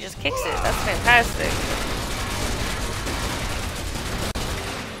love that he just kicks it. That's fantastic.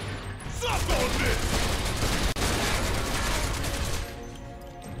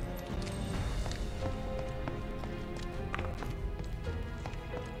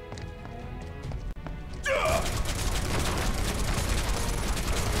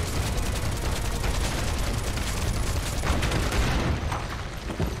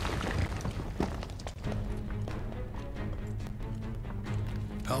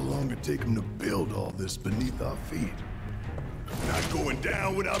 How long it take him to build all this beneath our feet? Not going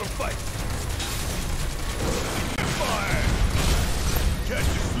down without a fight. Fire! Catch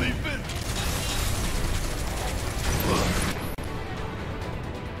you sleeping?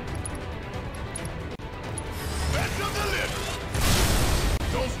 Back to the lift!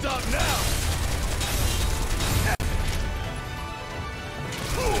 Don't stop now!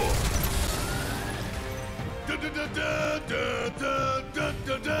 Da da da da da da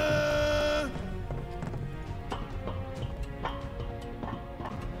da da.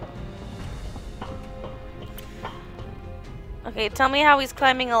 Okay, tell me how he's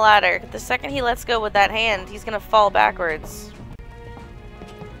climbing a ladder. The second he lets go with that hand, he's gonna fall backwards.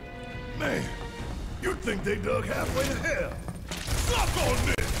 Man, you'd think they dug halfway to hell. Suck on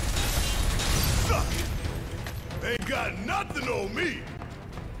this! Suck it! Ain't got nothing on me!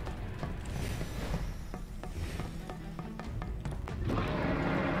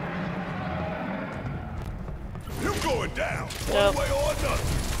 You going down, one way or another.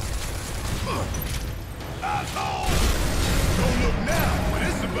 Asshole! Don't look now, but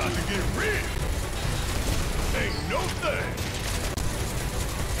it's about to get real. Ain't no thing.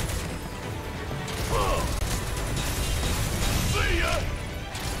 See ya?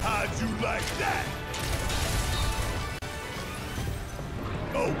 How'd you like that?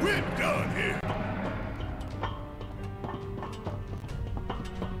 Oh, we're done here.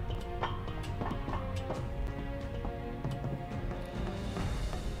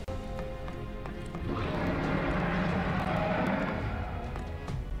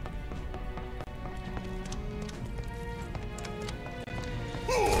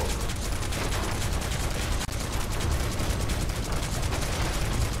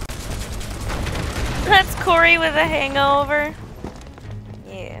 That's Corey with a hangover.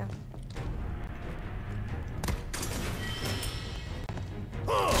 Yeah.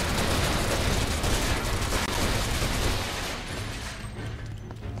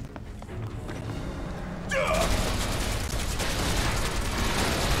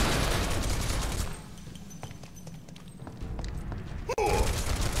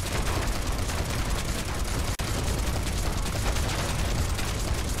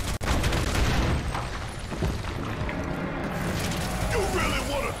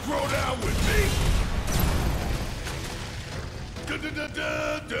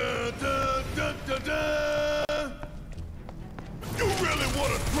 dun, dun, dun, dun, dun. You really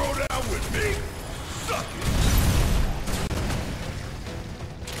want to throw down with me? Suck it!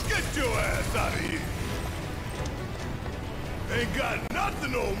 Get your ass out of here! Ain't got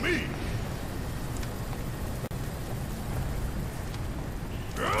nothing on me!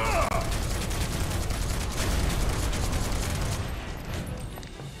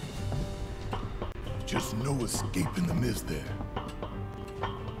 Just no escaping the mist there.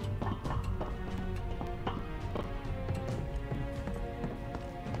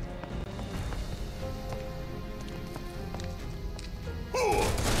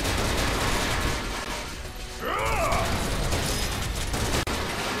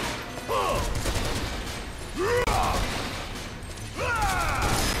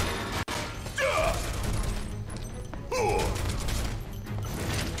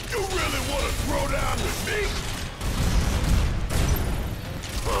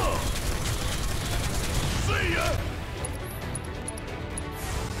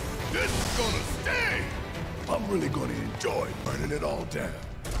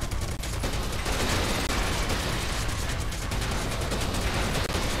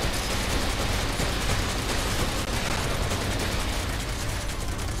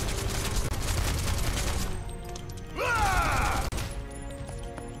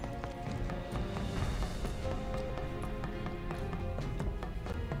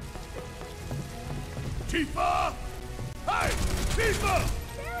 Tifa! Hey! Tifa!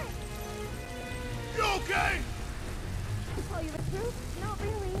 Barrett! You okay? To tell you the truth, not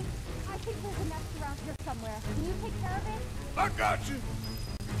really. I think there's a nest around here somewhere. Can you take care of it? I got you.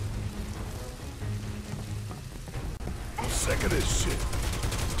 I'm sick of this shit.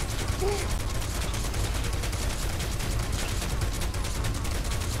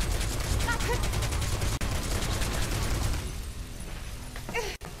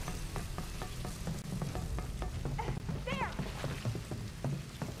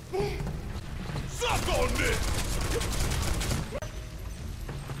 Suck on this!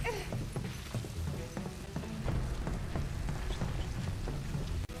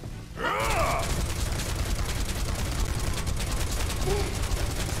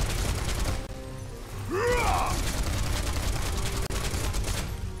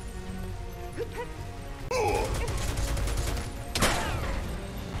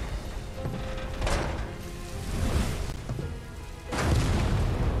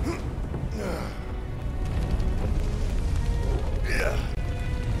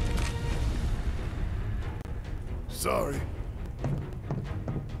 Sorry.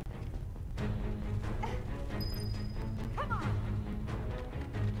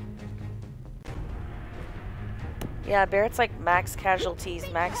 Yeah, Barrett's like max casualties,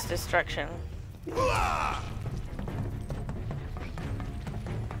 max destruction.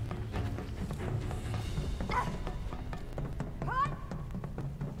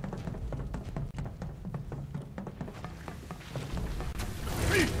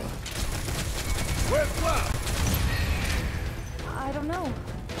 Where's Cloud? I don't know.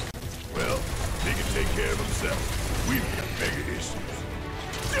 Well, he can take care of himself. We've got bigger issues.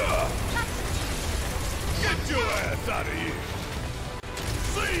 Get your ass out of here!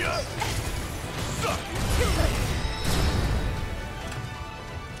 See ya! Suck it!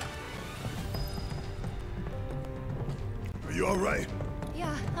 Are you alright?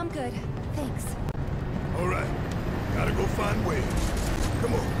 Yeah, I'm good. Thanks. Alright. Gotta go find Waves.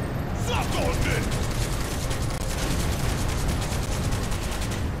 Come on. Suck on this!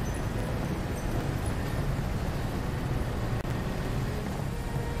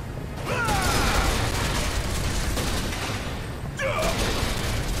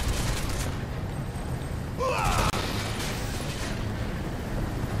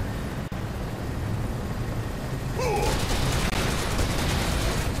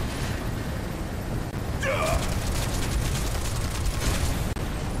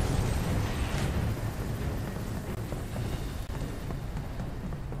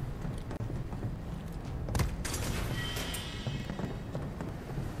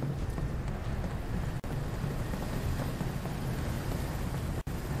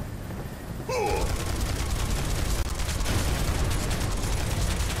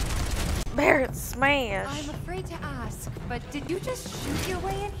 Barrett, smash! I'm afraid to ask, but did you just shoot your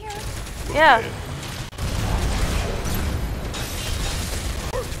way in here? Yeah.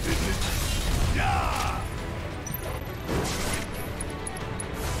 Yeah!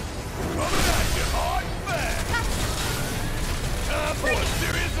 Coming at you hard and fast! Time for a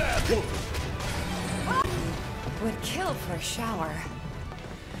serious ass whooping. Would kill for a shower.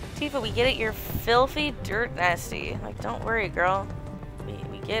 Tifa, we get it. You're filthy, dirt nasty. Like, don't worry, girl.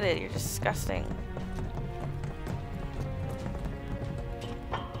 We get it. You're disgusting.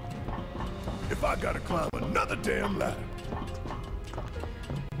 If I gotta climb another damn ladder.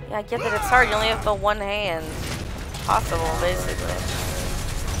 Yeah, I get that it's hard. You only have the one hand possible, basically.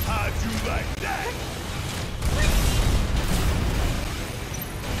 How'd you like that?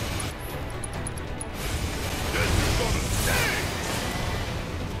 This is gonna sting!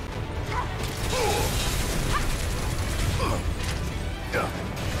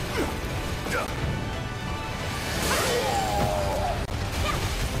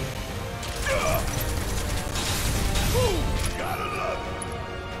 Gotta love it.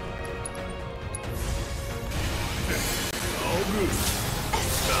 All good.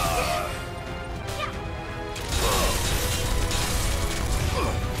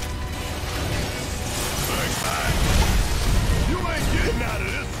 You ain't getting out of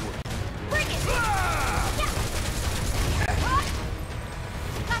this one. Bring it!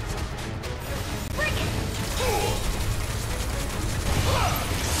 Gotcha. Bring it!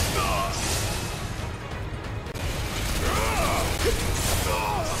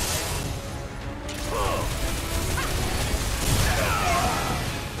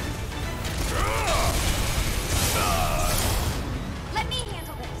 Let me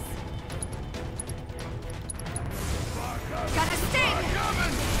handle this. Gotta sting!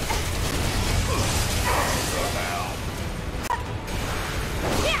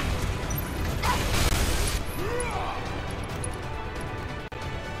 Yeah!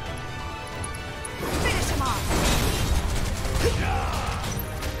 Finish him off!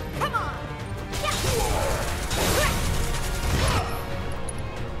 Come on!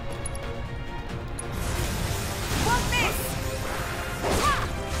 Want this?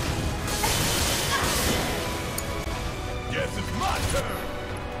 Guess it's my turn.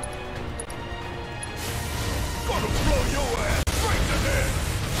 Gonna blow your ass straight to hell.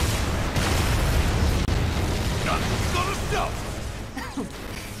 Nothing's gonna stop.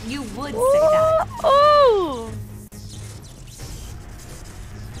 You would say that. Ooh!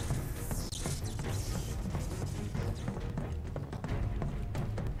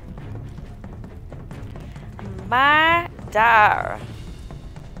 My dar.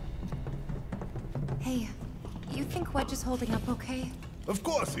 Hey, you think Wedge is holding up okay? Of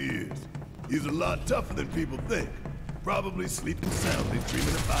course he is. He's a lot tougher than people think. Probably sleeping soundly,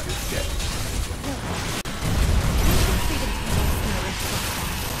 dreaming about his death.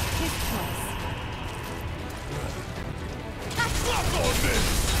 His choice. Fuck on this!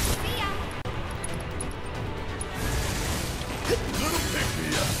 See ya! Little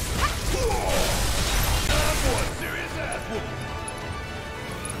pick-me-up. Time for a serious ass whooping.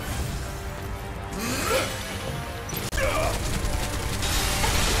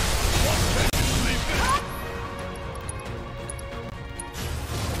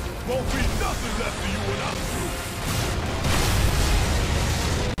 Won't be nothing left of you when I'm through.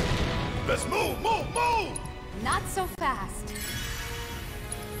 Let's move, move, move! Not so fast.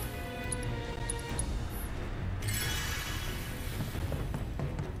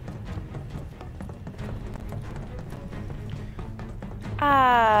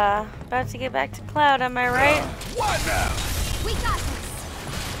 About to get back to Cloud, am I right? What now? We got this!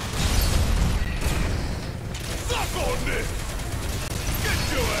 Suck on this! Get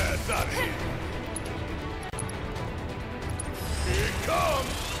your ass out of here! Here it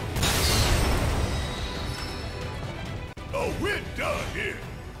comes! Oh, we're done here!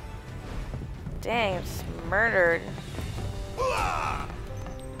 Dang, it's murdered. Blah!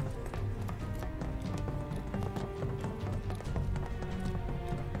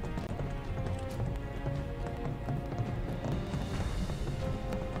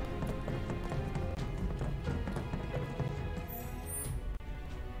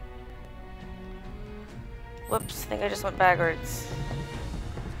 Whoops, I think I just went backwards.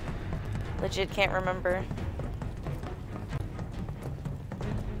 Legit can't remember.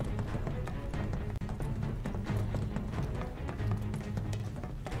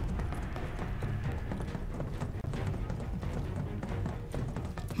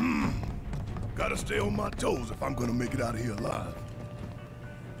 Gotta stay on my toes if I'm gonna make it out of here alive.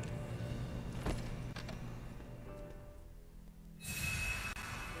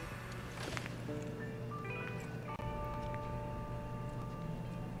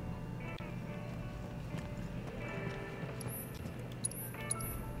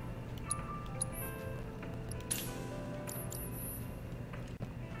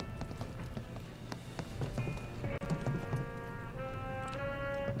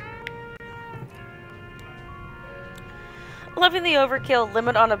 Loving the overkill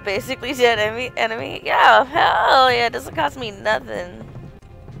limit on a basically dead enemy. Yeah, hell yeah, it doesn't cost me nothing.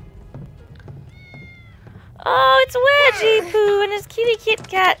 Oh, it's Wedgie Poo and his kitty Kit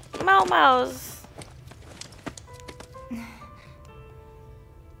Kat Mau Maus.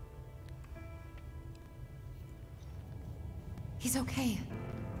 He's okay.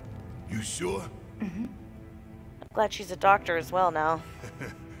 You sure? I'm glad she's a doctor as well now.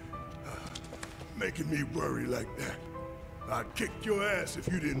 Making me worry like that. I'd kick your ass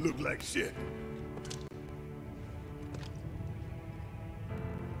if you didn't look like shit.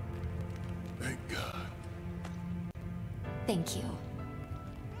 Thank God. Thank you.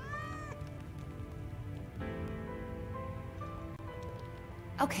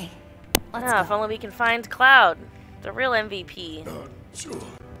 Okay, let's go. If only we can find Cloud, the real MVP. Sure.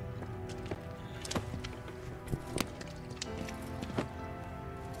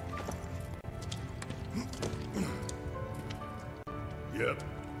 Yep,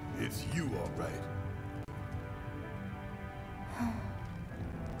 it's you, all right.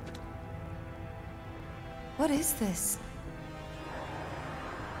 What is this?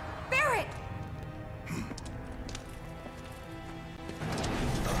 Barret!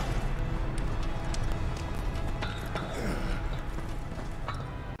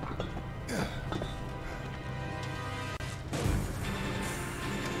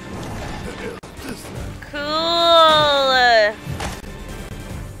 Cool.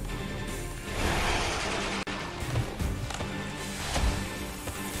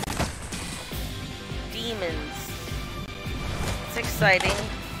 Demons. It's exciting.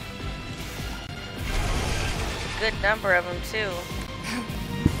 Good number of them too.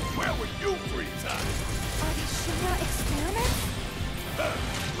 Where were you 3 times? Are these Shinra experiments?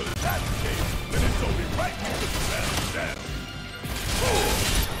 Well, if that's the case, then it's only right you put the battle down.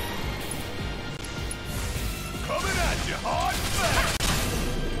 Coming at you hard and fast.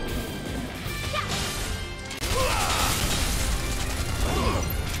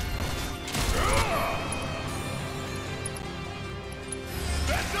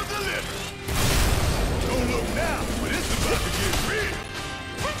 Special delivery. Don't look now, but it's about to get real.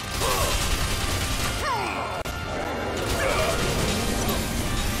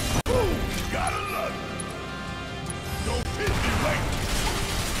 Gotta love it. Don't fit me right.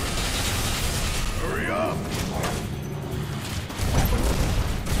 Hurry up.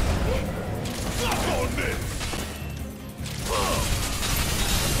 Suck on this.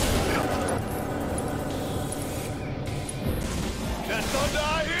 That thunder I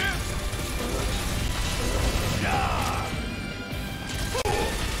hear? Yeah.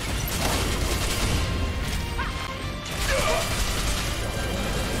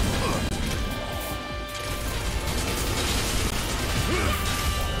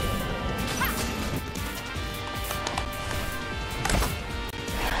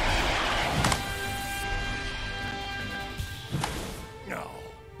 No,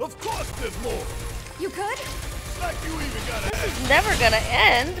 of course there's more. You good? Like you even gotta. This is never gonna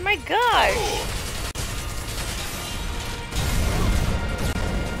end. My gosh.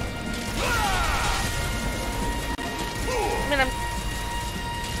 I mean, I'm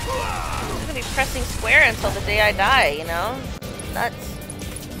just gonna be pressing square until the day I die, you know? Nuts.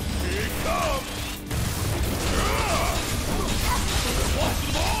 Here it comes. Want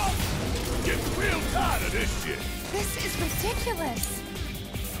some more? Getting real tired of this shit. This is ridiculous.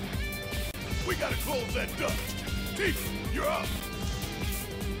 We gotta close that duct. Tifa, you're up.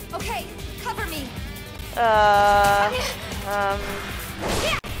 Okay, cover me. Yeah.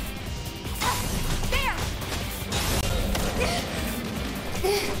 There.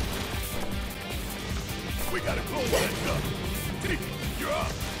 We gotta close that duct. Tifa, you're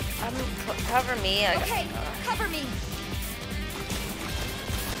up. Cover me. Okay, cover me.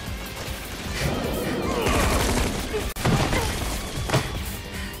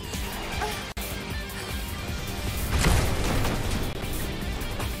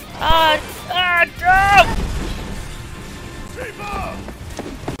 Jump!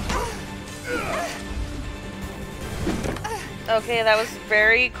 Okay, that was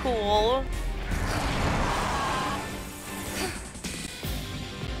very cool.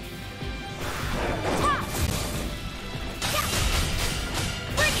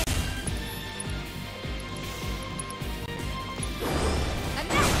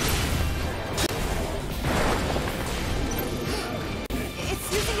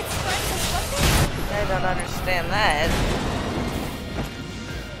 I don't understand that.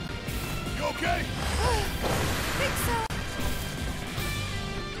 You okay? Think so.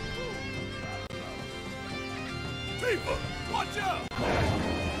 Tifa, watch out!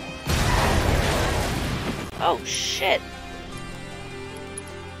 Oh shit.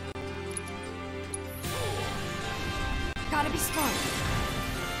 Gotta be smart.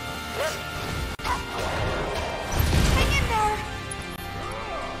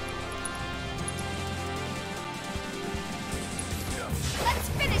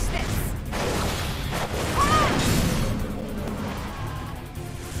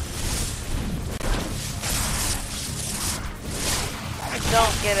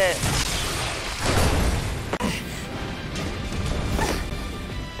 don't get it.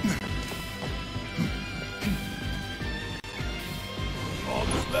 All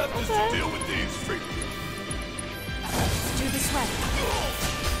that's left is to deal with these freaks. Let's do this right.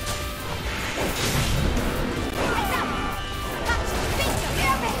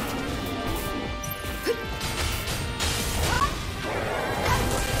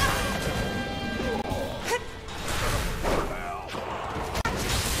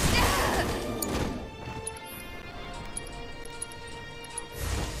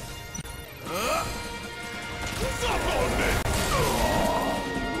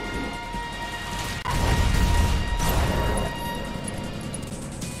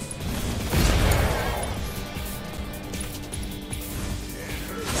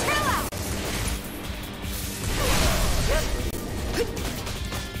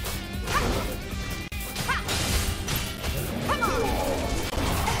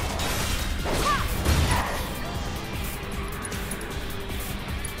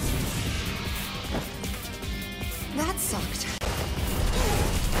 That sucked.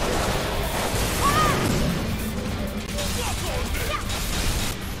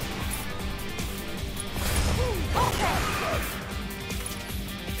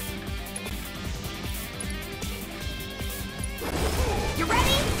 You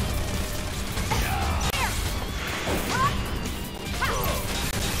ready?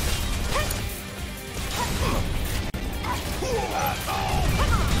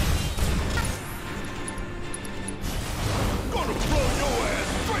 Gonna blow your ass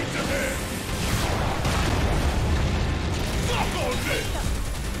straight to hell. Suck on this.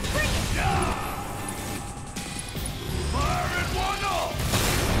 Firing one off.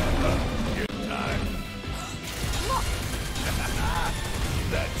 Get time.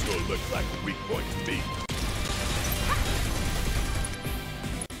 That sure looks like a weak point to me.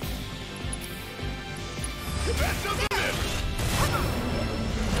 That's a limit.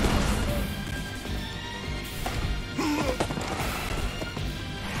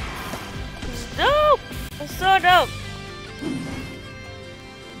 Dope! It's so dope.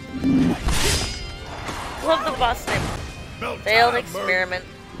 Love the boss name. Failed experiment.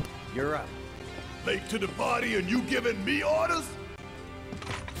 You're up. Late to the party and you giving me orders?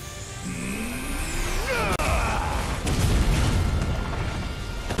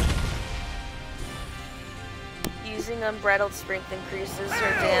 Using unbridled strength increases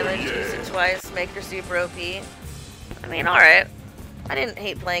her damage. Use it twice. Make her super OP. I mean, alright. I didn't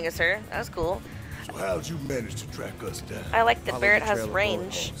hate playing as her. That was cool. So how'd you manage to track us down? I like that Follow Barrett the has trail of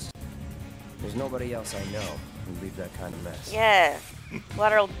range. bullet holes. There's nobody else I know who leave that kind of mess. Yeah.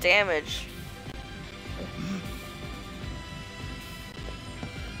 Lateral damage.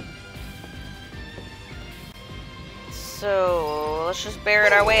 So, let's just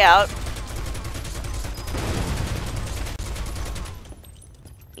Barrett our way out.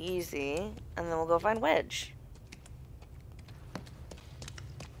 Easy. And then we'll go find Wedge.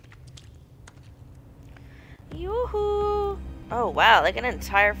 Yoo-hoo! Oh, wow, like an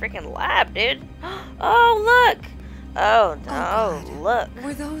entire freaking lab, dude. Oh, look! Oh, no, look.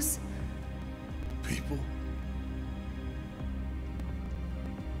 Were those... people?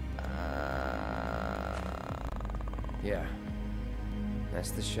 Yeah.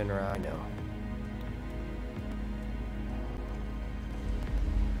 That's the Shinra I know.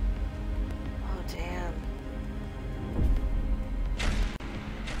 Oh, damn.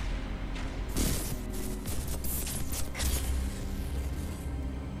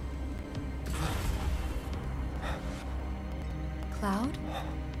 Cloud?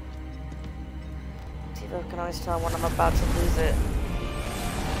 Tifa can always tell when I'm about to lose it.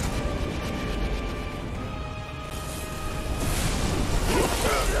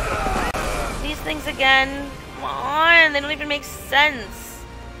 These things again. Come on, they don't even make sense.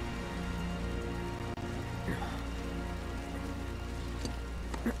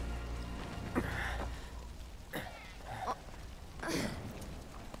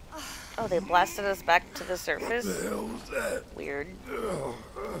 Oh, they blasted us back to the surface? What the hell was that? Weird.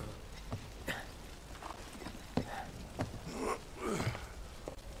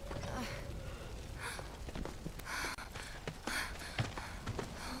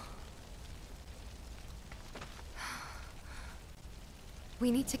 We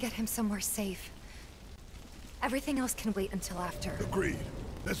need to get him somewhere safe. Everything else can wait until after. Agreed.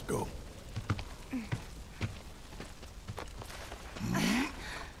 Let's go.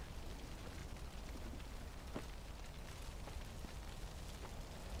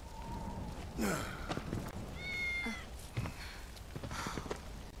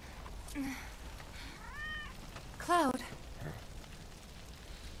 Cloud.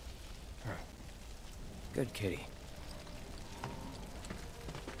 Good kitty.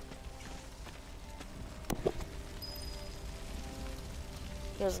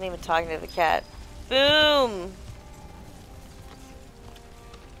 He wasn't even talking to the cat. Boom!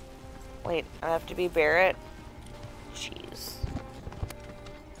 Wait, I have to be Barrett? Jeez.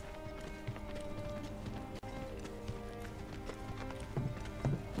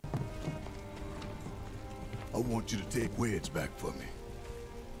 I want you to take Wedge back for me.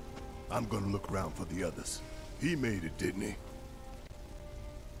 I'm gonna look around for the others. He made it, didn't he?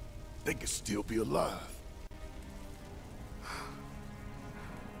 They could still be alive.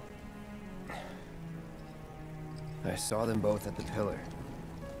 I saw them both at the pillar.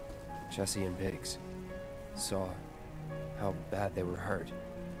 Jesse and Biggs. Saw how bad they were hurt.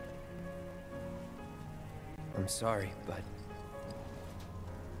 I'm sorry, but...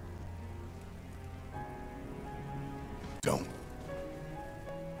 Don't.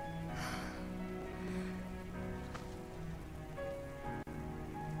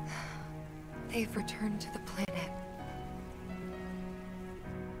 They've returned to the planet.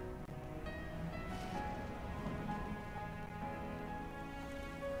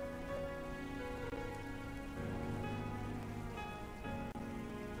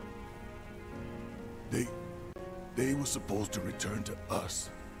 They were supposed to return to us.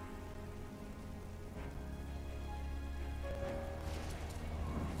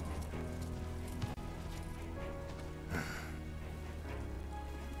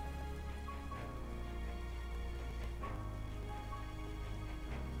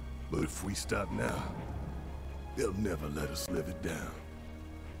 But if we stop now, they'll never let us live it down.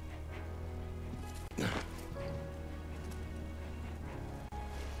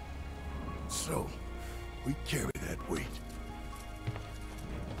 So, we carry that weight.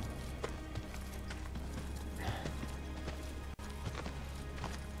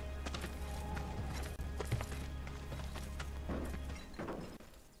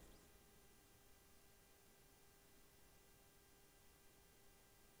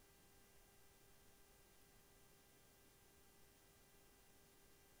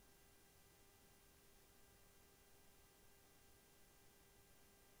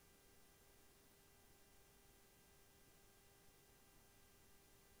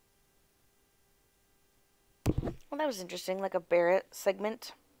 Well, that was interesting, like a Barrett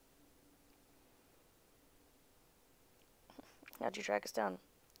segment. How'd you track us down?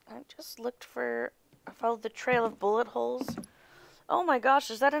 I just looked for... I followed the trail of bullet holes. Oh my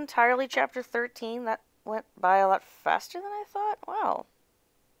gosh, is that entirely chapter 13? That went by a lot faster than I thought? Wow.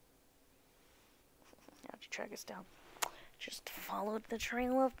 How'd you track us down? Just followed the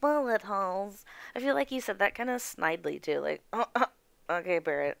trail of bullet holes. I feel like you said that kind of snidely too, like, okay,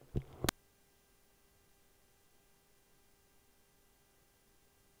 Barrett.